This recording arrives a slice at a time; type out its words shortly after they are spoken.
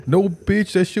No,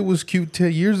 bitch, that shit was cute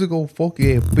 10 years ago. Fuck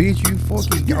yeah, bitch, you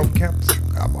fucking yo,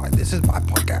 this is my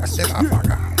podcast. This is my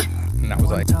podcast. And I was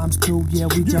like, 1 times 2, yeah,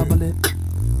 we double it.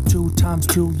 2 times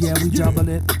 2, yeah, we double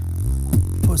it.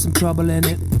 Put some trouble in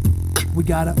it. We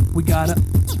gotta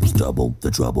double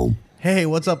the trouble. Hey,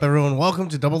 what's up, everyone? Welcome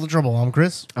to Double the Trouble. I'm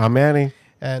Chris. I'm Manny.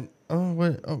 And,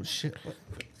 shit.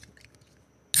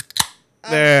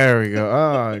 There we go.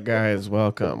 Oh, guys,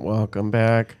 welcome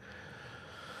back.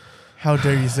 How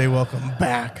dare you say welcome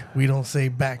back? We don't say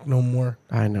back no more.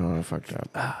 I know, I fucked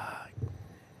up.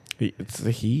 It's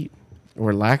the heat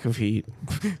or lack of heat.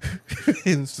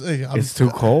 It's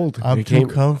too cold. I'm too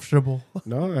comfortable.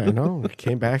 No, I know. It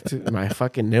came back to my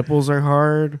fucking nipples are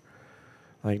hard.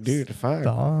 Like, dude, fuck.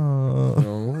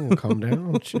 No, calm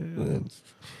down. Chill.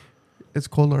 It's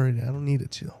cold already. I don't need to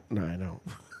chill. No, I know.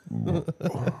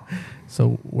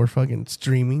 So we're fucking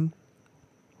streaming.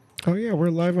 Oh, yeah, we're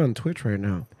live on Twitch right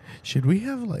now. Should we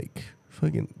have, like,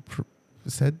 fucking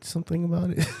said something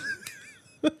about it?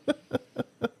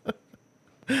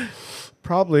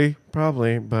 Probably,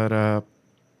 but, I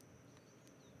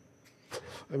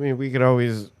mean, we could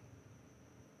always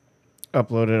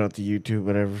upload it onto YouTube,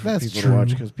 whatever, for That's people true. to watch.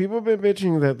 Because people have been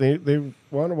bitching that they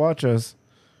want to watch us.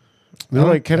 They're I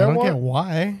like, don't get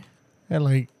why. And,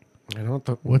 like,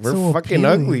 what's we're so fucking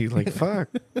appealing? ugly. Like, fuck.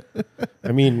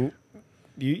 I mean,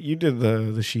 you did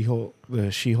the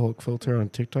She-Hulk filter on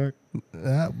TikTok.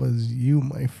 that was you,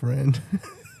 my friend.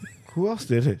 Who else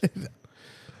did it?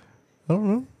 I don't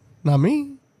know. Not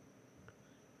me.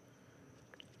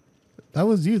 That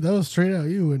was you. That was straight out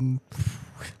you. And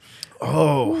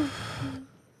Oh,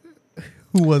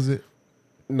 who was it?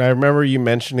 and I remember you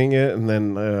mentioning it, and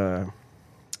then that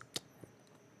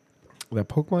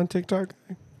Pokemon TikTok,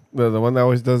 the one that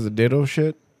always does the ditto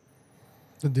shit.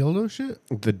 The dildo shit?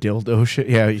 The dildo shit.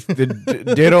 Yeah,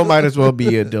 the ditto might as well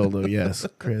be a dildo. Yes,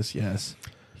 Chris. Yes.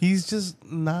 He's just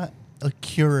not a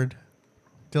cured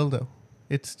dildo.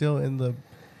 It's still in the,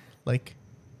 like,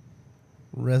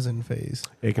 resin phase.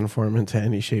 It can form into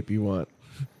any shape you want.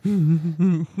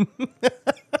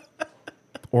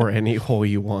 Or any hole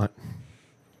you want.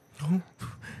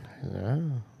 Yeah.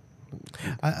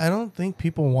 I don't think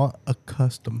people want a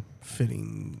custom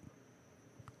fitting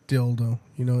dildo.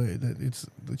 You know, that it's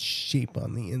the shape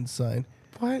on the inside.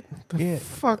 What the Yeah.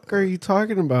 fuck are you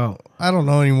talking about? I don't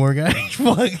know anymore, guys.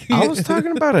 Fuck. I was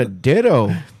talking about a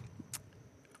ditto.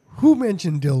 Who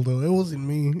mentioned dildo? It wasn't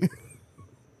me.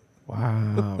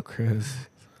 Wow, Chris.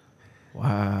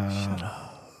 Wow.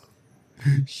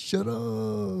 Shut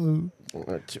up.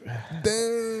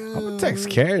 Damn. I'm gonna text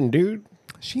Karen, dude.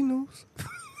 She knows.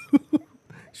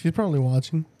 She's probably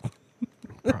watching.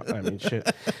 I mean,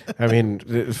 shit. I mean,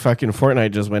 the fucking Fortnite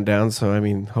just went down, so I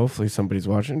mean, hopefully somebody's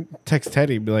watching. Text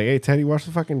Teddy, be like, "Hey, Teddy, watch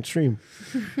the fucking stream."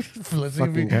 Let's see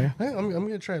Fucking if he, guy. I'm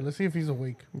gonna try it. Let's see if he's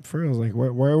awake. For real, like,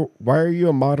 why are you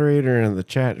a moderator in the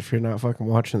chat if you're not fucking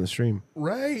watching the stream?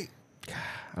 Right.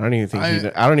 I don't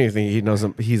even think he knows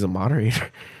he's a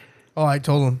moderator. Oh, I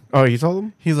told him. Oh, you told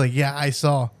him? He's like, yeah, I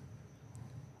saw.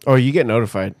 Oh, you get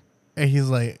notified, And he's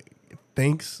like,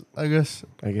 thanks, I guess.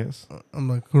 I guess. I'm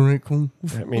like, all right, cool.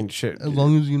 I mean, shit. As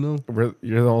long as you know.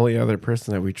 You're the only other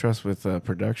person that we trust with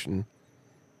production.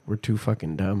 We're too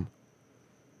fucking dumb.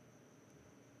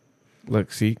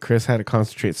 Look, see, Chris had to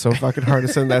concentrate so fucking hard to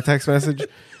send that text message.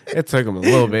 It took him a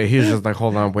little bit. He was just like,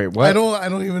 hold on, wait, what? I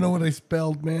don't even know what I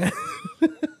spelled, man.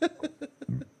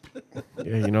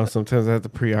 Yeah, you know, sometimes I have to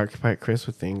preoccupy Chris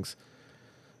with things.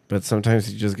 But sometimes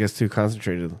he just gets too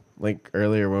concentrated. Like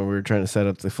earlier when we were trying to set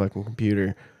up the fucking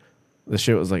computer, the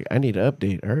shit was like, I need to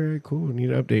update. All right, cool, I need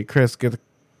to update. Chris, get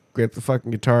the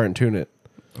fucking guitar and tune it.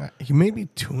 He made me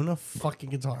tune a fucking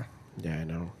guitar. Yeah, I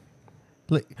know.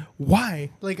 Like,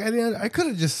 why? Like, I could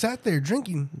have just sat there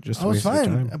drinking. Just I was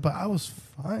wasted fine. time. But I was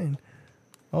fine.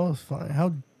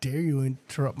 How dare you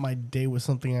interrupt my day with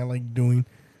something I like doing?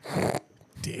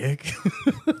 Dick.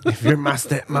 If you're my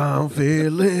stepmom,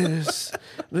 Phyllis,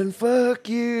 then fuck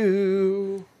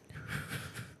you.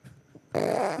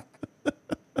 I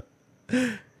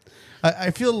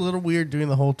feel a little weird doing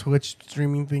the whole Twitch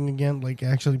streaming thing again. Like,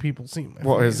 actually, people see my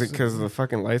Well, face. is it because the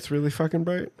fucking light's really fucking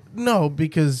bright? No,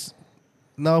 because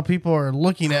now people are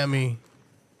looking at me.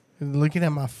 Looking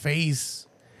at my face.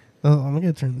 Oh, I'm going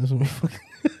to turn this way.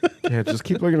 Yeah, just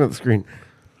keep looking at the screen.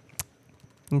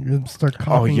 I'm gonna start Oh,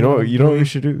 coughing. you know what we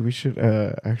should do? We should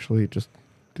actually just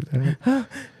do that.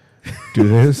 Do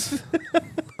this.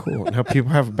 Cool. Now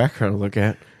people have a background to look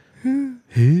at. Don't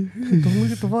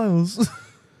look at the files.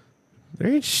 There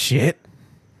ain't shit.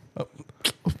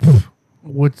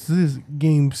 What's this?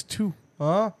 Games 2.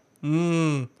 Huh?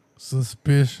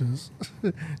 Suspicious.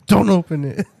 Don't open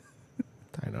it.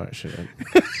 I know I shouldn't.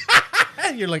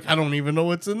 You're like, I don't even know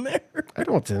what's in there. I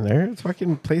know what's in there. It's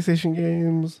fucking PlayStation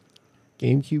games,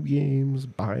 GameCube games,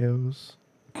 BIOS.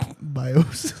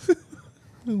 BIOS.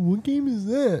 What game is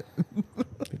that?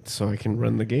 It's so I can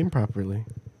run the game properly.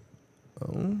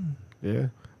 Oh. Yeah.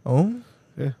 Oh?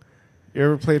 Yeah. You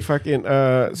ever played fucking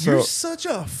You're such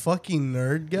a fucking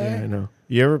nerd guy. Yeah, I know.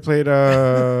 You ever played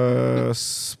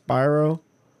Spyro?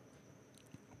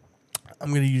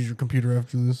 I'm gonna use your computer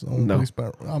after this. No. I'm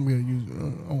gonna use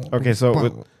it. Okay, so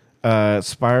with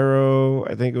Spyro,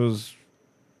 I think it was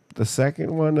the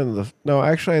second one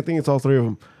actually I think it's all three of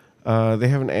them. They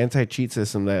have an anti-cheat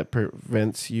system that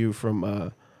prevents you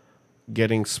from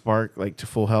getting Spark like to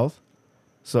full health.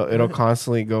 So it'll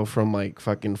constantly go from like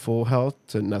fucking full health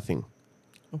to nothing.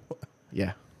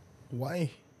 Yeah.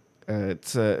 Why?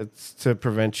 It's to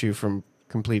prevent you from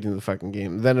completing the fucking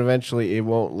game. Then eventually it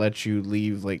won't let you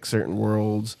leave like certain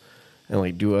worlds and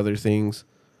like do other things.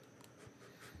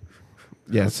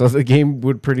 Yeah, so the game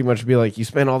would pretty much be like, you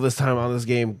spent all this time on this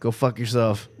game, go fuck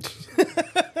yourself.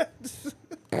 This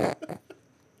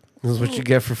is what you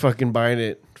get for fucking buying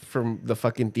it from the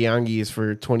fucking tianguis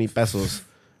for 20 pesos.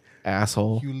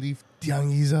 Asshole. You leave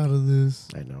tianguis out of this.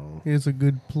 I know. It's a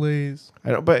good place. I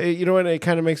know, but you know what? It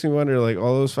kind of makes me wonder, like,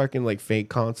 all those fucking, like, fake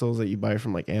consoles that you buy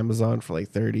from, like, Amazon for, like,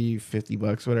 30, 50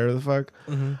 bucks, whatever the fuck.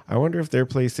 Mm-hmm. I wonder if their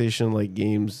PlayStation, like,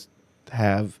 games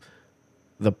have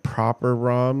the proper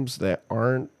ROMs that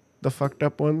aren't the fucked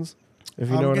up ones. If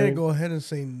you know what I mean. Go ahead and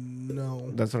say no.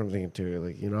 That's what I'm thinking too.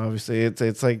 Like, you know, obviously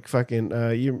it's like fucking.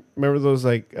 You remember those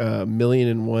like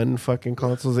 1,000,001 fucking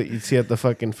consoles that you'd see at the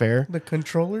fucking fair? The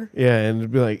controller? Yeah, and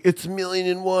it'd be like, it's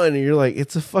 1,000,001, and you're like,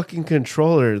 it's a fucking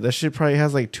controller. That shit probably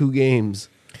has like 2 games.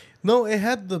 No, it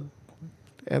had the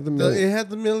It had the it had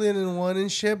the 1,000,001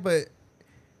 and shit, but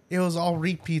it was all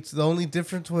repeats. The only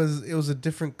difference was it was a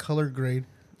different color grade.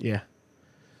 Yeah.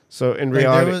 So in Like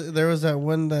reality, there was that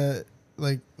one that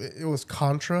like it was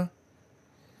Contra.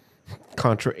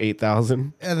 Contra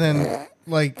 8000. And then,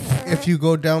 like, if you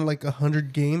go down like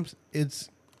 100 games, it's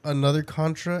another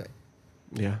Contra.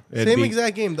 Yeah. Same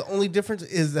exact game. The only difference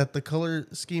is that the color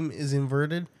scheme is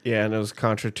inverted. Yeah, and it was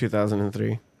Contra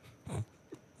 2003.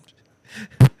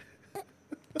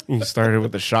 You started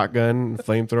with a shotgun and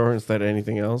flamethrower instead of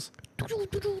anything else.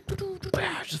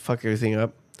 Just fuck everything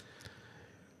up.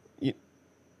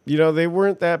 You know, they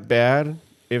weren't that bad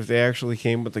if they actually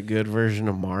came with a good version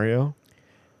of Mario.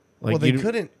 Like, Well, they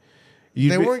couldn't.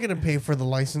 They weren't going to pay for the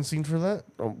licensing for that.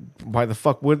 Why the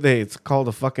fuck would they? It's called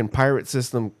a fucking pirate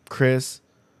system, Chris.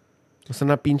 Es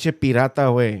una pinche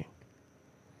pirata, way.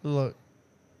 Look,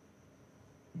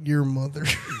 your mother.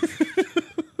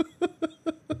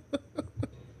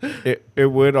 It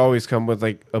would always come with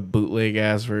like a bootleg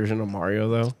ass version of Mario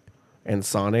though, and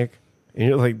Sonic, and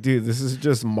you're like, dude, this is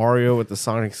just Mario with the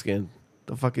Sonic skin.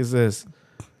 The fuck is this?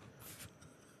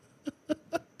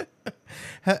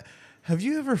 Have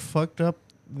you ever fucked up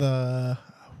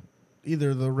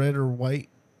either the red or white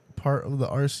part of the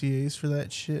RCAs for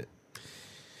that shit?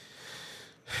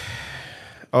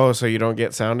 Oh, so you don't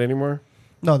get sound anymore?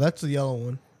 No, that's the yellow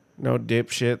one. No,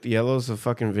 dipshit. The yellow's a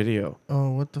fucking video.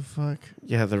 Oh, what the fuck?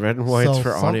 Yeah, the red and white's So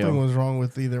for audio. Something was wrong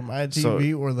with either my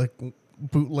TV or the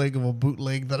bootleg of a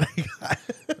bootleg that I got.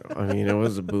 I mean, it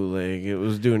was a bootleg. It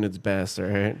was doing its best, all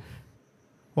right?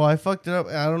 Well, I fucked it up.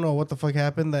 I don't know what the fuck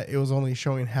happened that it was only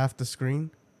showing half the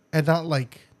screen. And not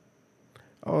like...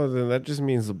 Oh, then that just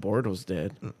means the board was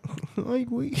dead. like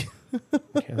we...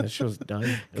 Yeah, that shit was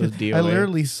done. It was DOA. I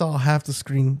literally saw half the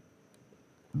screen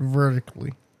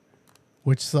vertically,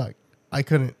 which sucked. I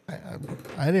couldn't...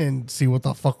 I didn't see what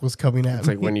the fuck was coming at It's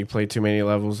me. like when you play too many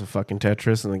levels of fucking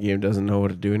Tetris and the game doesn't know what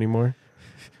to do anymore.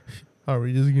 Are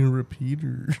we just going to repeat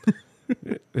or...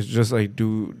 It's just like,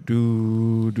 do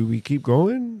we keep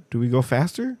going? Do we go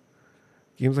faster?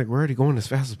 Game's like, we're already going as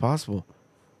fast as possible.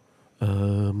 Throw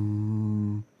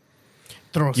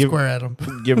a Give- square at him.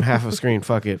 Give him half a screen.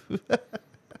 Fuck it.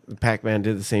 Pac-Man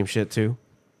did the same shit too.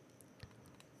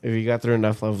 If you got through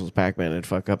enough levels of Pac-Man, it'd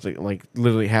fuck up. Like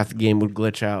literally half the game would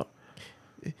glitch out.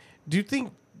 Do you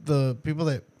think the people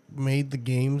that made the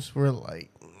games were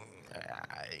like,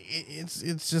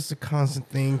 it's just a constant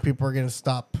thing. People are going to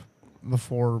stop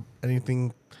before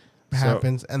anything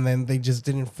happens, and then they just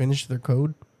didn't finish their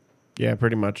code? Yeah,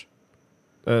 pretty much.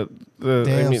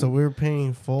 Damn, so we were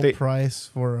paying full price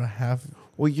for a half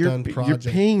you're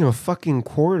paying a fucking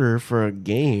quarter for a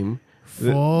game.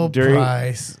 Full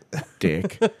price.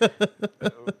 Dick.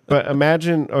 But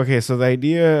imagine, okay, so the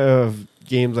idea of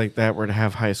games like that were to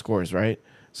have high scores, right?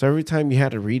 So every time you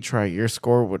had to retry, your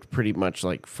score would pretty much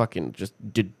like fucking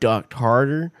just deduct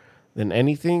harder than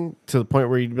anything, to the point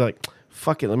where you'd be like,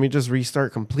 fuck it, let me just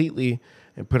restart completely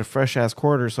and put a fresh ass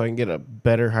quarter so I can get a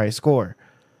better high score.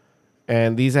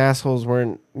 And these assholes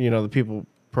weren't, the people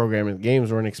programming the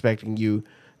games weren't expecting you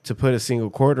to put a single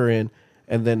quarter in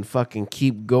and then fucking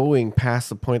keep going past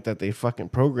the point that they fucking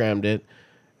programmed it.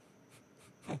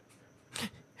 At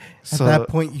that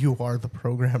point, you are the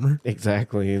programmer.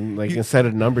 Exactly. And like instead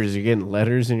of numbers, you're getting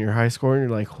letters in your high score and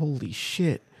you're like, holy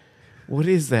shit. What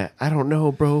is that? I don't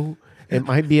know, bro. It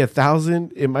might be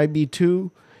 1,000. It might be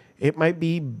 2. It might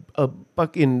be a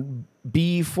fucking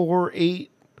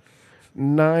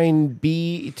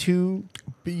B489B2.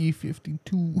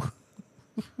 B52.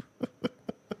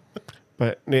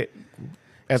 But at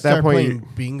Start that point, playing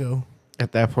bingo.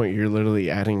 at that point, you're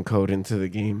literally adding code into the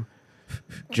game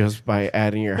just by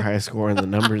adding your high score and the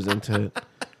numbers into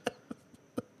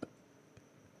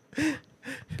it.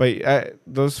 But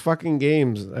those fucking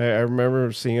games, I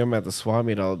remember seeing them at the swap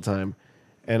meet all the time.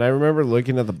 And I remember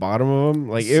looking at the bottom of them.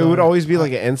 Like, it would always be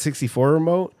like an N64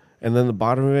 remote. And then the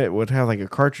bottom of it would have like a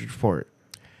cartridge port.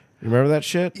 You remember that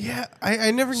shit? Yeah,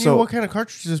 I never knew what kind of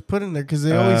cartridges put in there because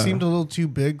they always seemed a little too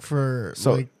big for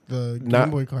like the Game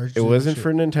Boy cartridges. It wasn't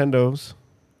for Nintendo's.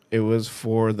 It was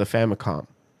for the Famicom.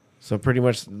 So pretty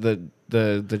much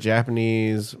the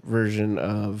Japanese version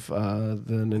of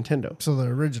the Nintendo. So the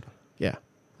original. Yeah.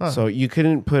 Huh. So you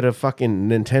couldn't put a fucking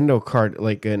Nintendo card,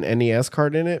 like an NES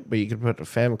card in it, but you could put a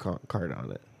Famicom card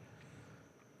on it.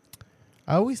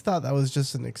 I always thought that was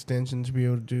just an extension to be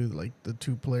able to do like the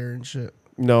 2-player and shit.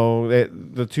 No,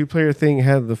 the 2-player thing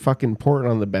had the fucking port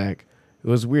on the back. It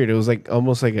was weird. It was like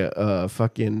almost like a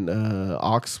fucking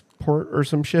aux port or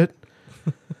some shit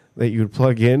that you would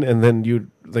plug in, and then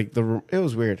you'd like it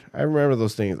was weird. I remember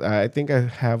those things. I think I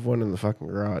have one in the fucking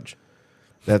garage.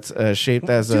 That's shaped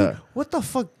as Dude, what the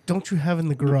fuck don't you have in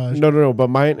the garage? No. But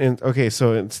mine. Okay,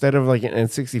 so instead of like an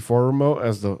N64 remote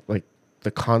as the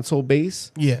console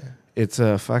base, Yeah. it's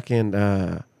a fucking.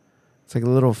 It's like a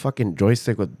little fucking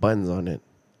joystick with buttons on it.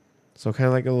 So kind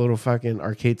of like a little fucking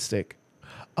arcade stick.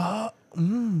 Yeah,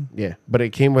 but it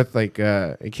came with like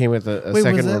a second was that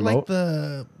remote.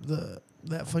 like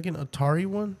that fucking Atari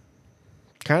one?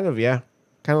 Kind of, yeah.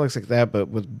 Kind of looks like that, but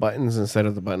with buttons instead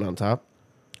of the button on top.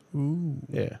 Ooh.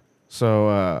 Yeah. So,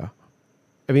 I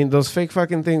mean, those fake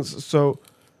fucking things. So,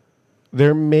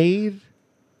 they're made.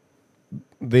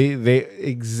 They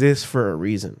exist for a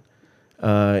reason.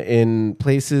 In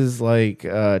places like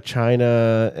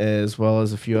China, as well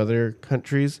as a few other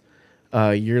countries,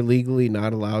 you're legally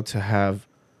not allowed to have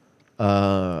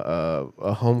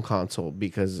a home console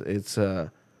because it's a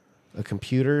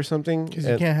computer or something. Because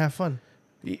you can't have fun.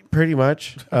 Pretty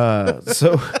much.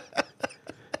 So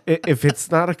if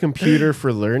it's not a computer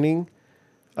for learning,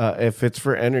 if it's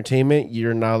for entertainment,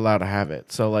 you're not allowed to have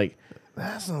it. So like,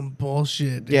 that's some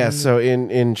bullshit, dude. yeah. So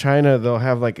in China, they'll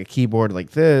have like a keyboard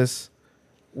like this,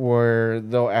 where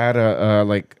they'll add a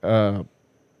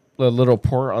little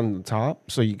port on the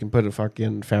top, so you can put a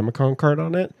fucking Famicom card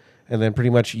on it, and then pretty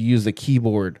much use the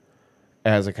keyboard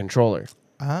as a controller.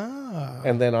 Ah.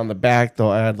 And then on the back,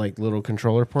 they'll add like little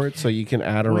controller ports, so you can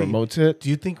add a remote to it. Do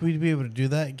you think we'd be able to do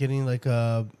that? Getting like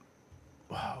a,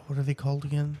 what are they called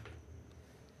again?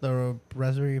 The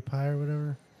Raspberry Pi or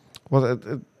whatever? Well,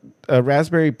 a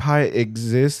Raspberry Pi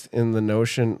exists in the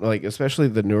notion, like especially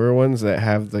the newer ones that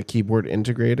have the keyboard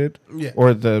integrated, Yeah.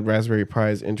 or the Raspberry Pi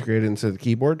is integrated into the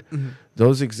keyboard. Mm-hmm.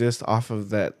 Those exist off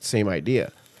of that same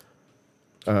idea.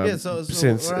 Yeah, so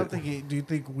since what I'm thinking, do you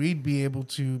think we'd be able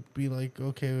to be like,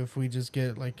 okay, if we just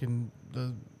get like in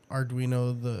the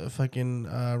Arduino, the fucking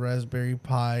Raspberry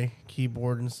Pi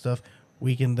keyboard and stuff,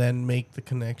 we can then make the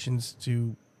connections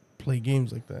to play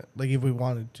games like that, like if we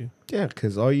wanted to. Yeah,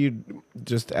 because all you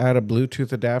just add a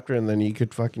Bluetooth adapter, and then you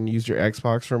could fucking use your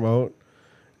Xbox remote,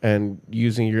 and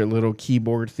using your little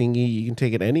keyboard thingy, you can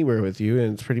take it anywhere with you,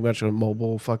 and it's pretty much a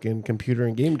mobile fucking computer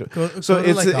and game. So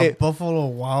it's like a Buffalo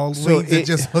Wild Wings that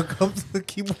just hook up the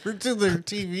keyboard to their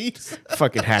TVs.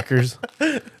 Fucking hackers.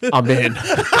 I'm in.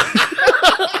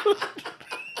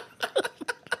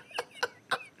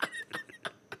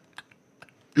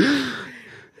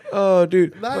 Oh,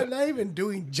 dude. Not even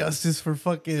doing justice for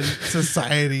fucking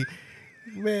society.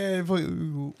 Man,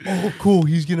 oh, cool.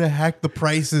 He's going to hack the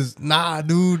prices. Nah,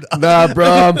 dude. Nah, bro.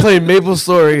 I'm playing Maple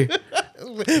Story.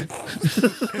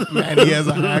 Man, he has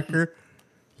a hacker.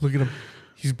 Look at him.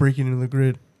 He's breaking into the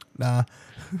grid. Nah.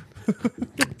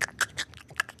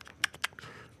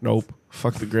 Nope.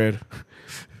 Fuck the grid.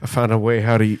 I found a way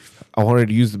how to... I wanted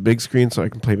to use the big screen so I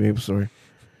can play Maple Story.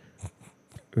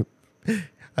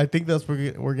 I think that's what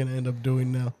we're going to end up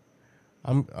doing now.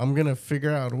 I'm going to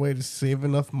figure out a way to save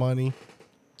enough money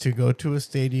to go to a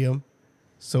stadium,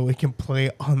 so it can play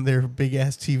on their big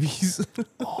ass TVs.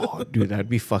 Oh, dude, that'd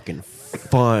be fucking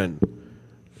fun.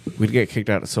 We'd get kicked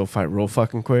out of SoFi real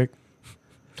fucking quick.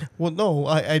 Well, no,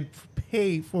 I'd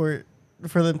pay for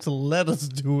them to let us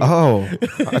do it. Oh,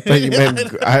 I thought you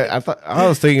meant. I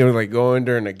was thinking of like going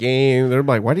during a game. They're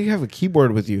like, "Why do you have a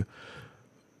keyboard with you?"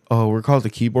 Oh, we're called the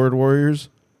Keyboard Warriors.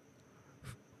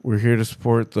 We're here to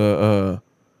support the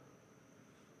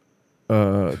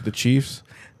Chiefs.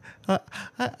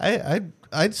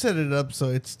 I'd set it up so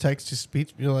it's text to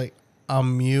speech. You're like,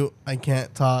 I'm mute. I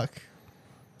can't talk.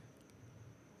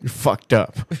 You're fucked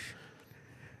up.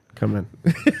 Come in.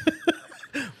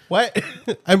 What?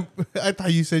 I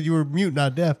thought you said you were mute,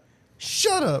 not deaf.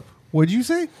 Shut up. What'd you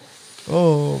say?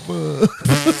 Oh,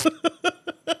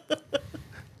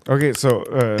 Okay, so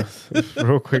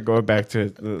real quick, going back to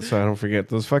it, so I don't forget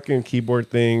those fucking keyboard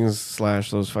things /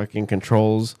 those fucking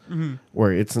controls,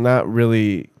 where it's not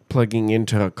really plugging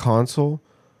into a console,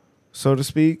 so to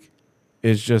speak.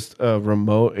 It's just a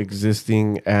remote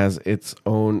existing as its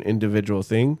own individual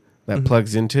thing that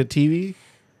plugs into a TV.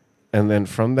 And then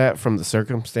from the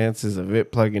circumstances of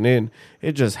it plugging in,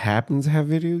 it just happens to have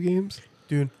video games.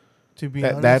 dude. To be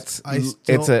honest,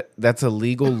 that's a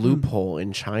legal loophole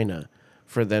in China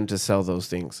for them to sell those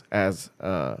things as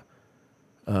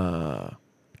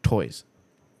toys.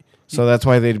 So that's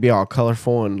why they'd be all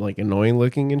colorful and like annoying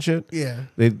looking and shit. Yeah.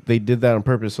 They did that on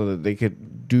purpose so that they could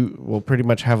pretty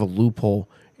much have a loophole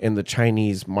in the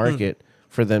Chinese market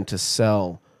for them to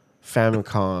sell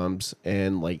Famicoms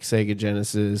and like Sega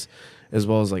Genesis, as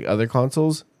well as like other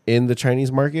consoles in the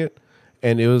Chinese market.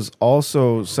 And it was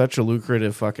also such a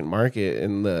lucrative fucking market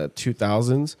in the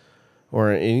 2000s,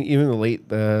 or even the late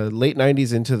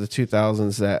 90s into the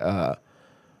 2000s, that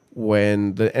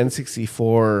when the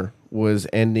N64 was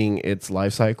ending its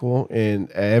life cycle in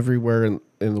everywhere in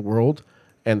the world,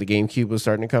 and the GameCube was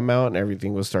starting to come out, and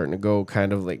everything was starting to go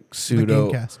kind of like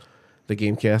pseudo. The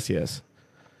Gamecast, yes.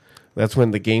 That's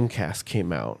when the Gamecast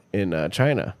came out in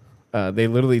China. They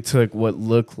literally took what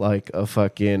looked like a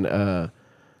fucking...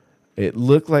 it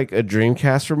looked like a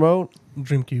Dreamcast remote.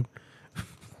 Dreamcube.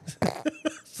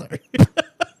 Sorry.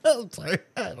 I'm sorry.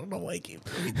 I don't know why I keep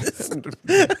doing this.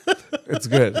 It's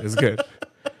good. It's good.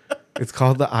 It's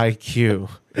called the IQ.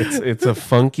 It's a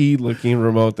funky looking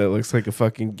remote that looks like a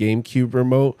fucking GameCube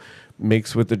remote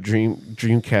mixed with the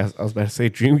Dreamcast. I was about to say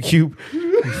GameCube.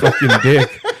 You fucking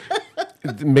dick.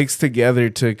 Mixed together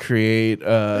to create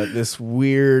this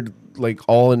weird like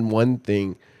all-in-one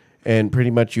thing. And pretty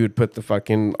much you would put the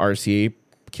fucking RCA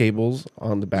cables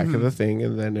on the back of the thing,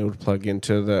 and then it would plug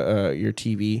into the your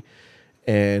TV.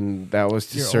 And that was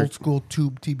to Your old school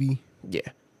tube TV. Yeah.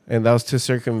 And that was to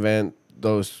circumvent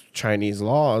those Chinese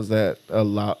laws that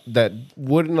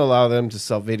wouldn't allow them to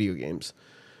sell video games.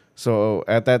 So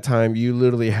at that time, you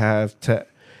literally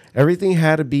everything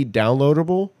had to be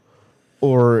downloadable,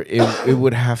 or it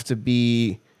would have to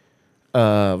be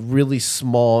really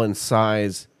small in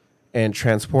size and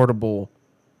transportable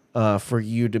for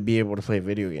you to be able to play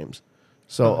video games.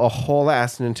 So a whole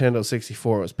ass Nintendo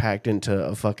 64 was packed into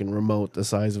a fucking remote the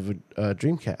size of a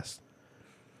Dreamcast.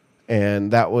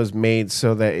 And that was made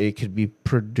so that it could be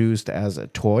produced as a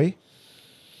toy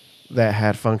that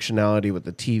had functionality with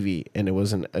the TV, and it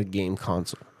wasn't a game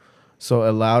console. So it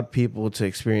allowed people to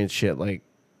experience shit like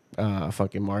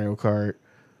fucking Mario Kart,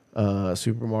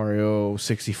 Super Mario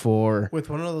 64. With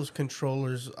one of those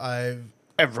controllers,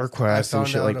 EverQuest and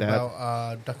shit like that.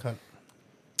 About Duck Hunt.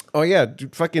 Oh yeah,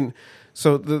 dude, fucking.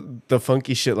 So the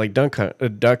funky shit like Duck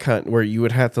Hunt, where you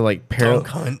would have to like Dunk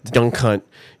Hunt.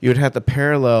 You would have to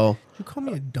parallel. You call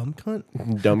me a dumb cunt?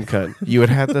 Dumb cunt. You would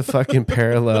have to fucking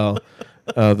parallel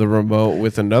the remote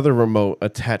with another remote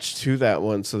attached to that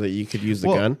one so that you could use the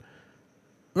gun.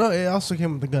 No, it also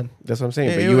came with the gun. That's what I'm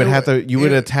saying. But you would have to. You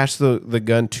would attach the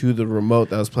gun to the remote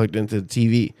that was plugged into the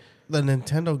TV. The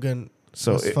Nintendo gun.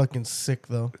 So it's fucking sick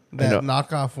though. That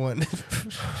knockoff one.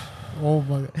 Oh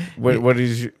my god. What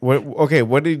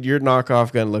did your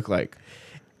knockoff gun look like?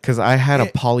 Because I had a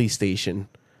Polystation.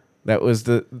 That was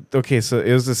so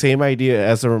it was the same idea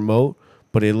as a remote,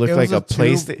 but it looked like a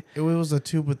PlayStation. It was a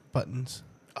tube with buttons.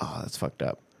 Oh, that's fucked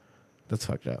up.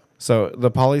 So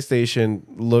the Polystation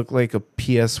looked like a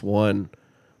PS1,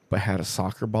 but had a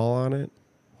soccer ball on it.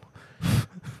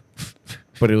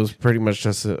 But it was pretty much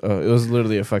just it was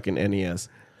literally a fucking NES.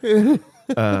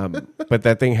 But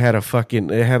that thing had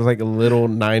it had like a little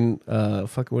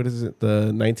what is it?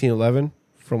 The 1911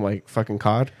 from like fucking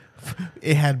COD.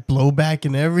 It had blowback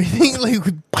and everything. Like,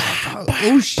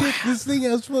 oh shit, this thing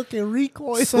has fucking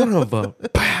recoil. Son of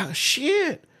a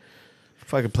shit.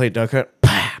 Fucking play Duck Hunt.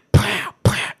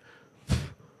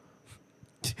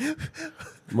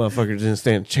 Motherfucker didn't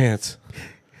stand a chance.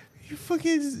 You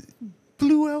fucking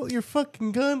blew out your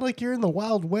fucking gun like you're in the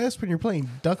Wild West when you're playing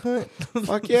Duck Hunt.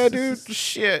 Fuck yeah, dude.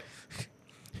 Shit.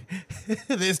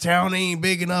 This town ain't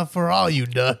big enough for all you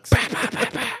ducks.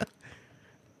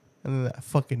 And then that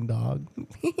fucking dog.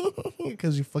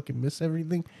 Because you fucking miss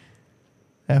everything.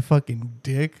 That fucking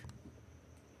dick.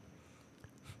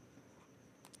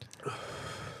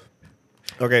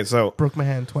 Okay, so Broke my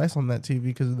hand twice on that TV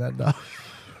because of that dog.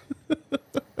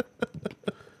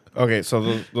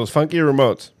 those funky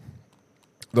remotes,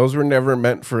 those were never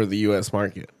meant for the U.S.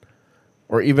 market,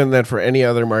 or even then for any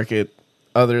other market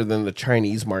other than the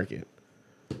Chinese market.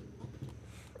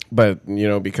 But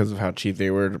because of how cheap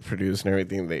they were to produce and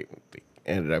everything, they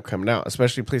ended up coming out,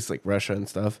 especially places like Russia and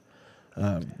stuff,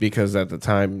 because at the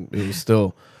time it was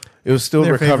still Their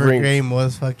favorite recovering. game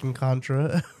was fucking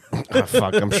Contra. Oh,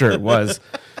 fuck, I'm sure it was.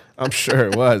 I'm sure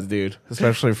it was, dude.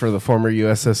 Especially for the former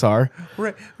USSR.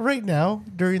 Right now,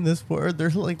 during this war, they're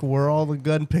like, where are all the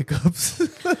gun pickups?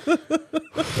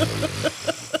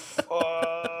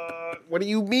 What do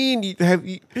you mean?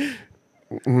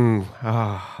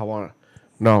 I want.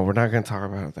 No, we're not gonna talk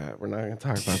about that. We're not gonna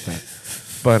talk about that.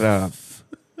 But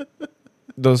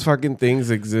those fucking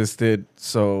things existed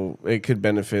so it could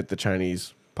benefit the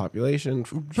Chinese population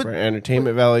for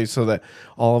entertainment value, so that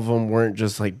all of them weren't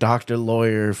just like doctor,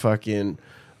 lawyer, fucking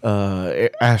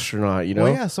astronaut. Well,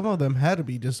 yeah, some of them had to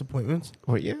be disappointments.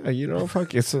 Well, yeah,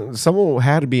 fuck it. Someone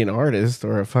had to be an artist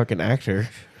or a fucking actor.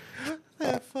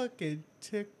 That fucking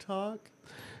TikTok.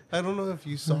 I don't know if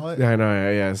you saw it. Yeah, I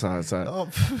know. Yeah, I saw it. Oh,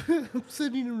 I'm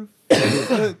sending him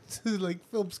to like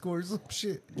film scores some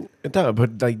shit. No,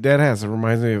 but like dead ass, it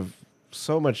reminds me of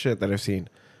so much shit that I've seen,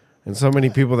 and so many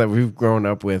people that we've grown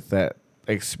up with that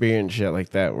experience shit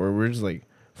like that, where we're just like,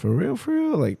 for real,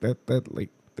 like that, like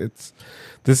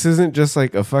this isn't just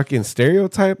like a fucking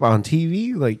stereotype on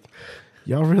TV. Like,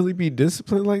 y'all really be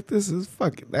disciplined like this? Is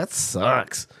fucking that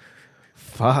sucks.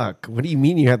 Fuck. What do you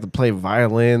mean you have to play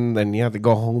violin, then you have to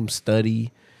go home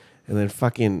study, and then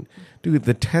fucking dude,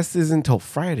 the test isn't until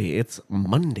Friday. It's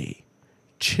Monday.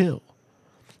 Chill.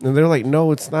 And they're like,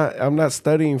 no, it's not. I'm not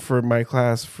studying for my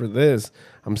class for this.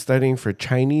 I'm studying for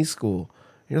Chinese school.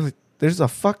 And you're like, there's a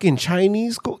fucking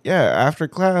Chinese school? Yeah, after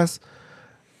class,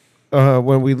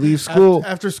 when we leave school.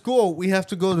 After school, we have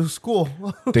to go to school.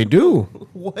 They do.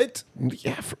 What?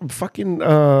 Yeah, fucking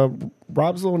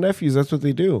Rob's little nephews, that's what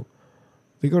they do.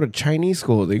 They go to Chinese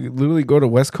school. They literally go to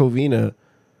West Covina.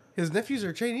 His nephews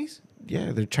are Chinese?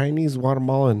 Yeah, they're Chinese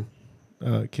Guatemalan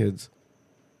kids.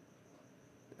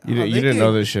 You They didn't can-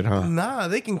 know this shit, huh? Nah,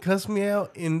 they can cuss me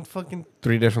out in fucking...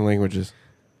 3 different languages.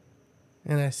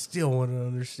 And I still want to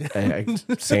understand.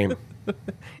 Same.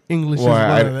 English Well, is one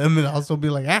I- of them, and also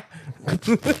be like,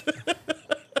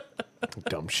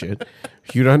 Dumb shit.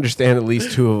 You'd understand at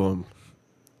least 2 of them.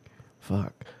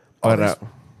 Fuck. But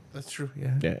That's true,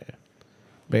 yeah. yeah.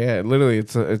 But yeah, literally,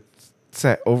 it's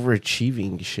that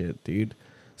overachieving shit, dude.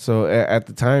 So at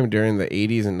the time, during the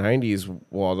 80s and 90s,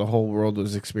 while the whole world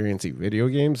was experiencing video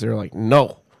games, they're like,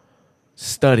 no,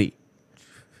 study,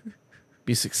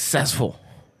 be successful.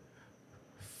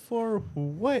 For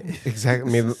what?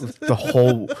 Exactly. I mean, the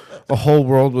whole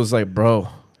world was like, bro,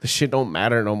 this shit don't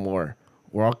matter no more.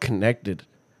 We're all connected.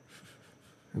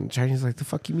 And the Chinese like, the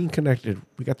fuck you mean connected?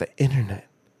 We got the internet.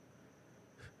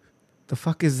 The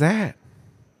fuck is that?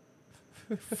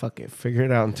 Fuck it. Figure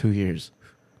it out in 2 years.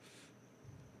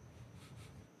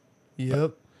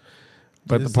 Yep.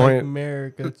 But Just the point, like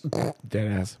America.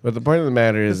 dead ass. But the point of the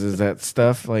matter is that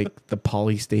stuff like the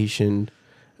Polystation,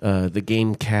 the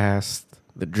Gamecast,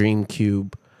 the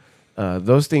Dreamcube,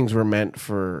 those things were meant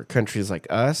for countries like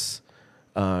us,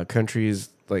 countries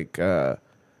like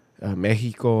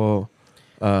Mexico,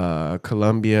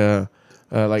 Colombia,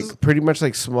 like pretty much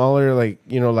like smaller, like,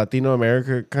 Latino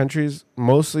America countries,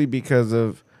 mostly because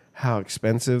of how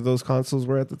expensive those consoles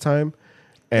were at the time.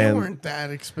 They And weren't that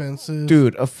expensive.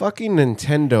 dude, a fucking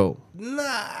Nintendo.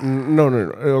 Nah. No.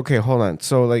 Okay, hold on.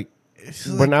 So like, It's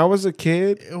when I was a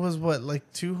kid, it was what, like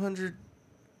 $200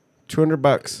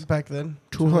 $200, back then?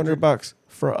 $200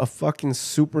 for a fucking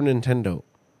Super Nintendo.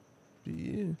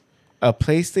 Yeah. A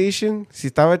PlayStation, si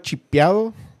estaba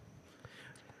chipeado.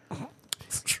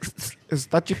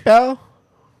 ¿Está chipeado?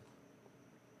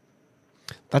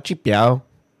 Está chipeado.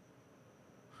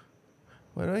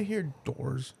 Why do I hear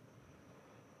doors?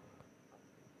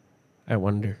 I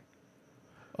wonder.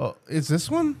 Oh, is this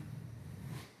one?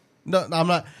 No, I'm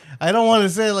not. I don't want to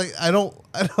say like I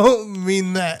don't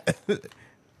mean that.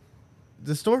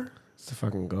 This door? It's the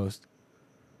fucking ghost.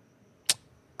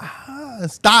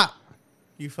 Stop.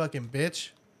 You fucking bitch.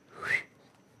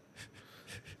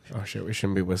 Oh shit, we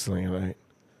shouldn't be whistling at night.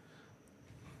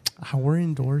 We're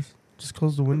indoors. Just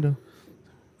close the window.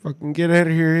 Fucking get out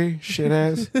of here, eh? Shit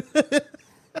ass.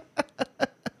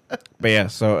 But yeah,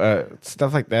 so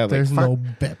stuff like that. There's like, no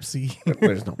Pepsi.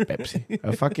 There's no Pepsi.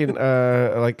 A fucking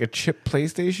like a chip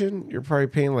PlayStation, you're probably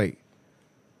paying like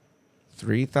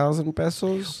 3,000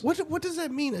 pesos. What does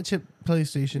that mean? A chip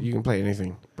PlayStation? You can play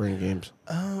anything, burn games.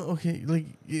 Oh, okay. Like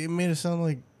it made it sound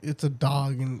like it's a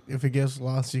dog, and if it gets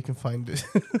lost, you can find it.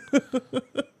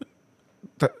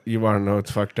 You want to know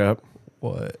what's fucked up?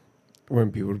 What?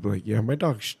 When people would be like, "Yeah, my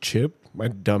dog's Chip." My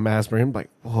dumbass brain like,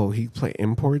 "Whoa, he play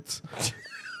imports."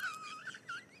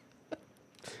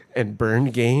 And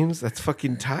burn games? That's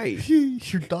fucking tight.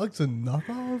 Your dog's a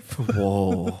knockoff?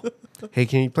 Whoa. Hey,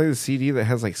 can you play the CD that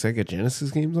has like Sega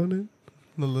Genesis games on it?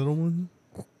 The little one?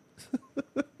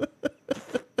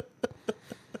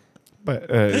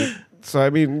 But, so I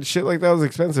mean, shit like that was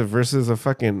expensive versus a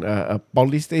fucking a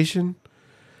Polystation.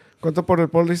 ¿Cuánto por el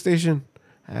Polystation?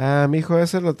 Mijo,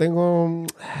 ese lo tengo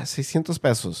 600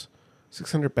 pesos.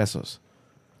 600 pesos.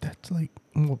 That's like,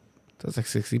 well, That's like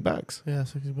 $60. yeah,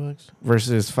 $60.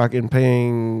 Versus fucking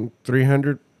paying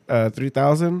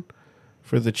 3,000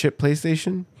 for the chip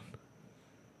PlayStation.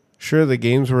 Sure, the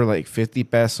games were like 50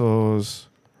 pesos.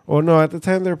 Oh no, at the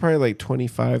time they were probably like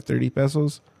 25, 30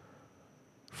 pesos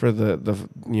for the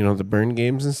the burn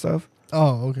games and stuff.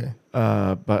 Oh, okay.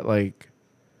 But like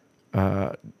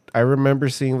I remember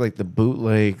seeing like the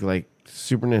bootleg like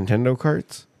Super Nintendo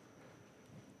carts.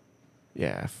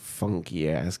 Yeah,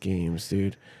 funky ass games,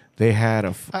 dude. They had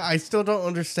I still don't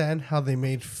understand how they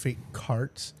made fake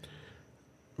carts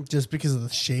just because of the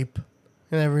shape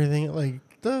and everything. Like,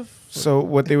 So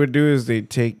what they would do is they'd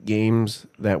take games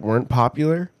that weren't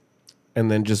popular and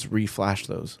then just reflash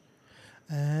those.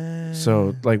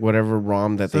 So like whatever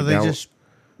ROM that So they down- just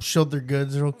showed their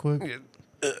goods real quick.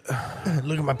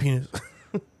 Look at my penis.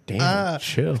 Damn,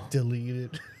 chill.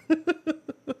 Deleted.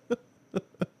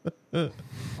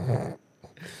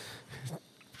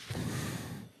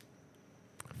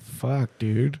 Fuck,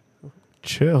 dude.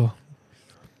 Chill.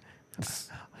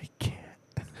 I can't.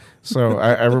 So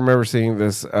I remember seeing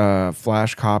this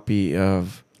flash copy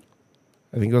of,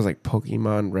 I think it was like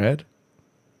Pokemon Red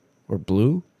or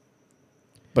Blue,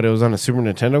 but it was on a Super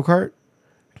Nintendo cart.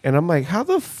 And I'm like, how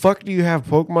the fuck do you have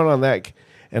Pokemon on that?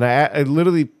 And I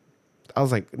literally, I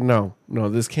was like, no,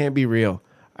 this can't be real.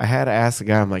 I had to ask the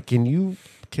guy, I'm like, can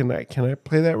I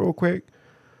play that real quick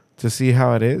to see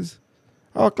how it is?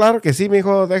 Oh, claro que sí,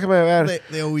 mijo. Déjame ver.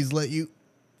 They always let you.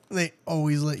 They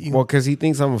always let you. Well, because he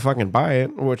thinks I'm gonna fucking buy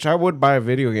it, which I would buy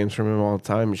video games from him all the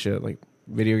time and shit, like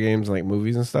video games, like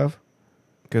movies and stuff.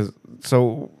 Because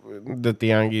so the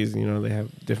tianguis, they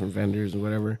have different vendors and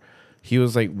whatever. He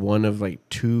was like one of like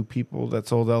 2 people that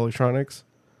sold electronics.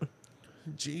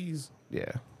 Jeez.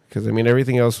 Yeah, because I mean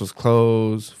everything else was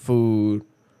clothes, food,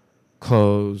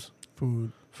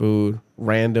 Food.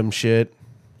 random shit,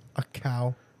 A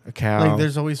cow. a cow. Like,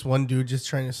 there's always one dude just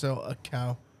trying to sell a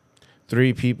cow.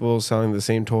 3 people selling the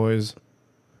same toys.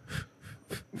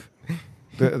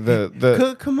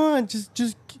 the Come on,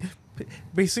 just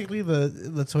basically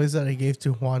the toys that I gave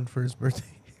to Juan for his birthday.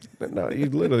 No, you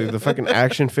literally the fucking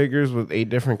action figures with 8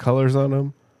 different colors on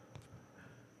them.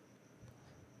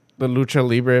 The Lucha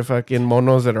Libre fucking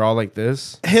monos that are all like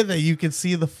this. And that you can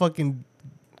see the fucking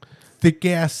thick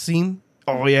ass seam.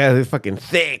 Oh yeah, they're fucking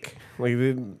thick. Like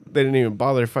they didn't even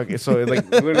bother fucking. So like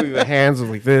literally the hands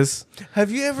was like this. Have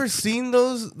you ever seen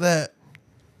those that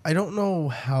I don't know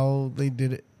how they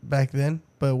did it back then,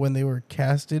 but when they were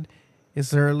casted,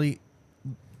 it's literally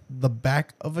the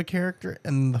back of a character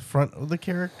and the front of the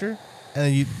character,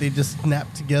 and they just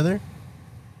snap together.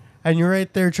 And you're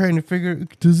right there trying to figure,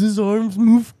 does his arms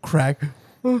move? Crack.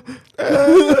 I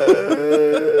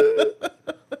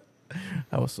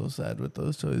was so sad with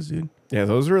those toys, dude. Yeah,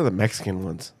 those were the Mexican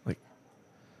ones. Like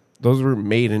those were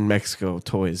made in Mexico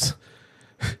toys.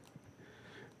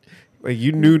 Like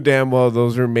you knew damn well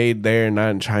those were made there and not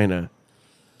in China.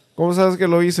 ¿Cómo sabes que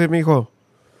lo hice, mijo?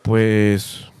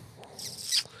 Pues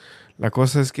la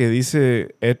cosa es que dice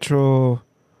hecho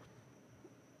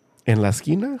en la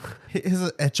esquina.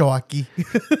 It's hecho aquí.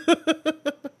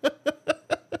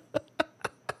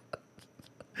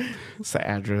 It's the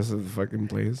address of the fucking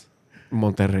place.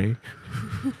 Monterrey.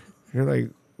 You're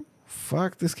like,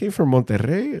 fuck, this came from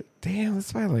Monterrey? Damn,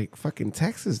 that's by like fucking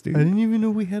Texas, I dude. didn't even know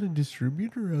we had a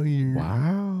distributor out here.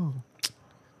 Wow.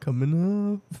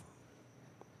 Coming up.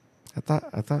 I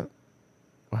thought,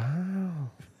 wow.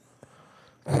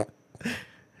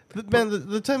 Man,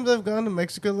 the times I've gone to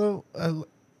Mexico, though,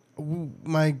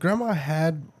 my grandma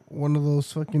had one of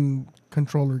those fucking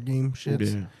controller game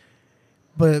shits. Yeah.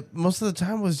 But most of the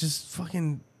time was just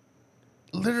fucking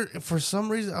literally, for some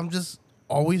reason, I'm just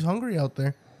always hungry out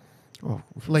there. Oh,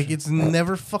 Like, it's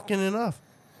never fucking enough.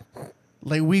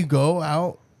 Like, we go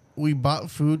out, we bought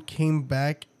food, came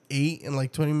back, ate, and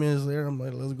like 20 minutes later, I'm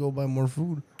like, let's go buy more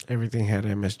food. everything had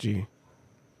MSG.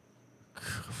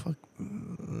 Fuck.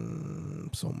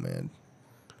 I'm so mad.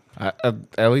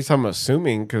 At least I'm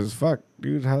assuming, because fuck,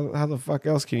 dude, how the fuck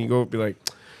else can you go be like,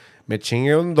 me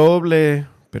chingue un doble,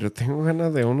 pero tengo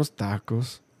ganas de unos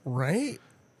tacos. Right?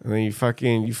 And then you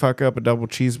fuck up a double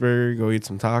cheeseburger, go eat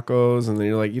some tacos, and then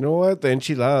you're like, you know what? The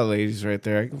enchilada lady's right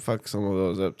there. I can fuck some of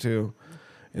those up too.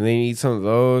 And then you eat some of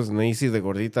those, and then you see the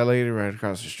gordita lady right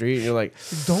across the street, and you're like,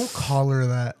 Don't call her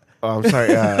that. oh, I'm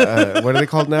sorry. What are they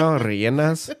called now?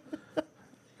 Rellenas?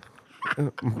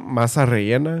 Masa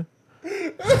rellena?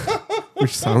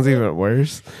 Which sounds even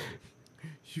worse.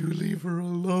 You leave her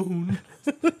alone.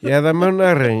 Yeah, dame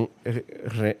una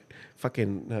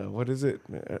fucking, what is it?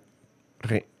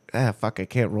 Fuck, I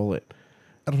can't roll it.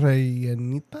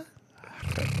 Rellenita?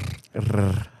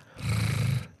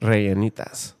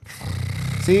 Rellenitas.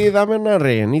 Sí, dame unas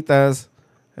rellenitas.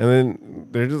 And then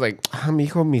they're just like,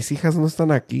 mijo, mis hijas no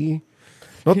están aquí.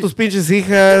 No tus pinches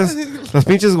hijas. Las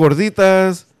pinches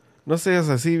gorditas. No seas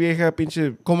así, vieja,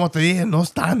 pinche. Como te dije, no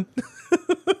están.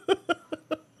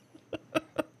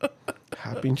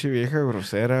 Pinche vieja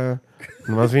grosera.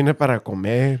 Nomás vine para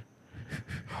comer.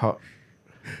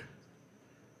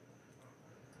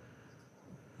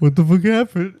 What the fuck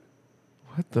happened?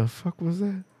 What the fuck was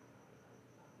that?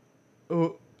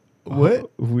 Oh, what?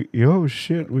 Yo,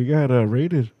 shit, we got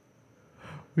raided.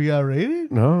 We got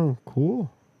raided? No,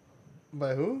 cool.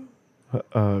 By who?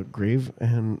 Grave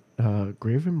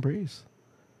Embrace.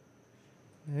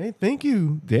 Hey, thank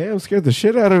you. Damn, scared the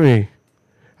shit out of me.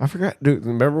 I forgot, dude.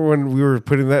 Remember when we were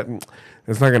putting that?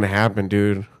 It's not gonna happen,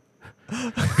 dude.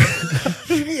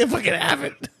 It fucking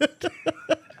happened.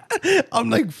 I'm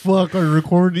like, fuck, our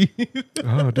recording.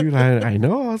 Oh, dude, I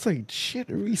know. I was like, shit,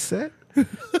 reset.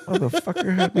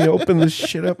 Motherfucker had me open this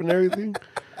shit up and everything.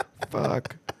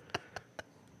 Fuck.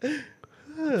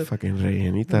 Fucking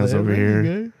rellenitas over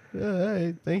here.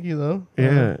 Hey, thank you, though.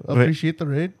 Yeah, I appreciate the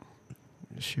raid.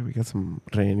 Shit, we got some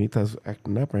rellenitas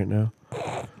acting up right now.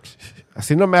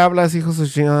 Así no me hablas, hijo de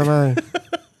su chingada madre.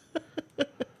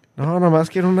 No, nomás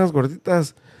quiero unas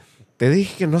gorditas. Te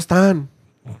dije que no están.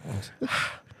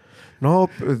 No,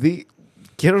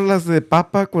 quiero las de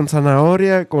papa con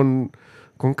zanahoria, con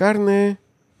carne.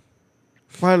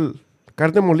 ¿Cuál?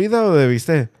 ¿Carne molida o de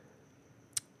bistec?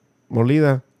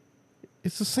 Molida.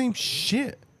 It's the same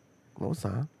shit. No, it's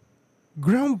not.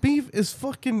 Ground beef is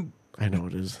fucking... I know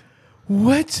it is.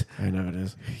 What? I know it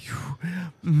is.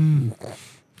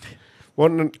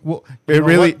 Well, it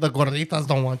really, the gorditas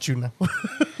don't want you now.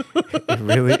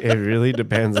 it really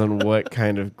depends on what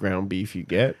kind of ground beef you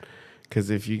get. Because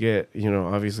if you get,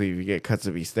 obviously if you get cuts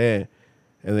of bistec,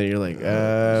 and then you're like, me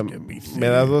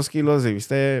da 2 kilos de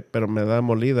bistec, pero me da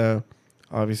molida.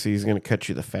 Obviously he's gonna cut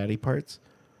you the fatty parts,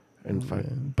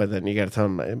 and but then you gotta tell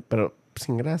him, pero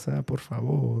sin grasa, por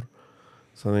favor.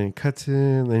 So then he cuts it,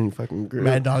 and then you fucking grill.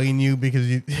 Mad dogging you because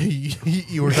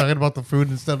you were talking about the food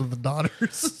instead of the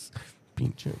daughters.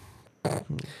 Pinche.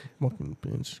 Fucking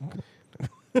pinch.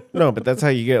 No, but that's how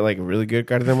you get like a really good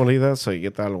carne molida. So you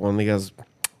get the albóndigas.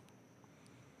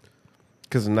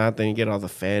 Because if not, then you get all the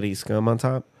fatty scum on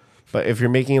top. But if you're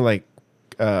making like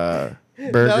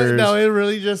burgers. No, it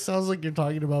really just sounds like you're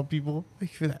talking about people.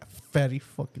 Like that fatty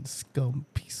fucking scum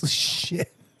piece of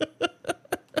shit.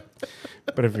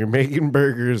 But if you're making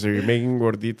burgers or you're making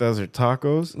gorditas or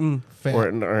tacos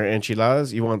or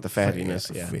enchiladas, you want the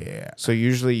fattiness. Yeah. So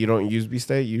usually you don't use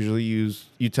bistec. Usually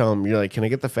you tell them, you're like, can I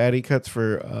get the fatty cuts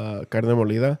for carne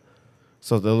molida?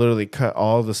 So they'll literally cut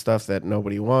all the stuff that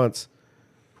nobody wants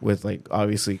with like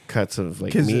obviously cuts of